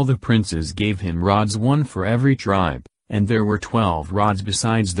 and all the princes gave him rods 1 for every tribe, and there were 12 rods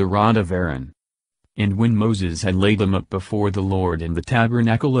besides the rod of Aaron. And when Moses had laid them up before the Lord in the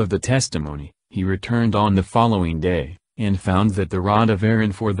tabernacle of the testimony, he returned on the following day, and found that the rod of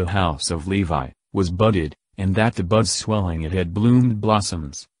Aaron for the house of Levi was budded, and that the buds swelling it had bloomed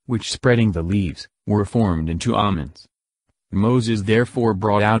blossoms, which spreading the leaves, were formed into almonds. Moses therefore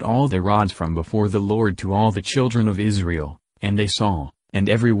brought out all the rods from before the Lord to all the children of Israel, and they saw, and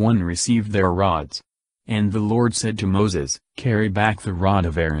every one received their rods. And the Lord said to Moses, Carry back the rod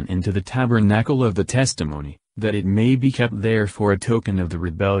of Aaron into the tabernacle of the testimony, that it may be kept there for a token of the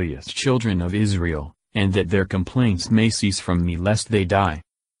rebellious children of Israel, and that their complaints may cease from me lest they die.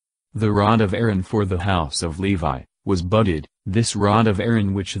 The rod of Aaron for the house of Levi was budded. This rod of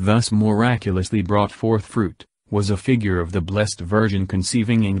Aaron which thus miraculously brought forth fruit, was a figure of the blessed Virgin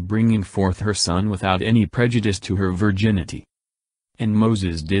conceiving and bringing forth her Son without any prejudice to her virginity. And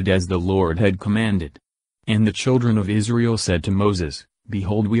Moses did as the Lord had commanded. And the children of Israel said to Moses,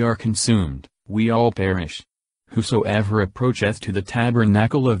 Behold, we are consumed, we all perish. Whosoever approacheth to the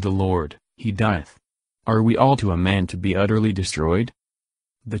tabernacle of the Lord, he dieth. Are we all to a man to be utterly destroyed?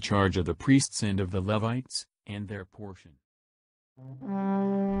 The charge of the priests and of the Levites, and their portion.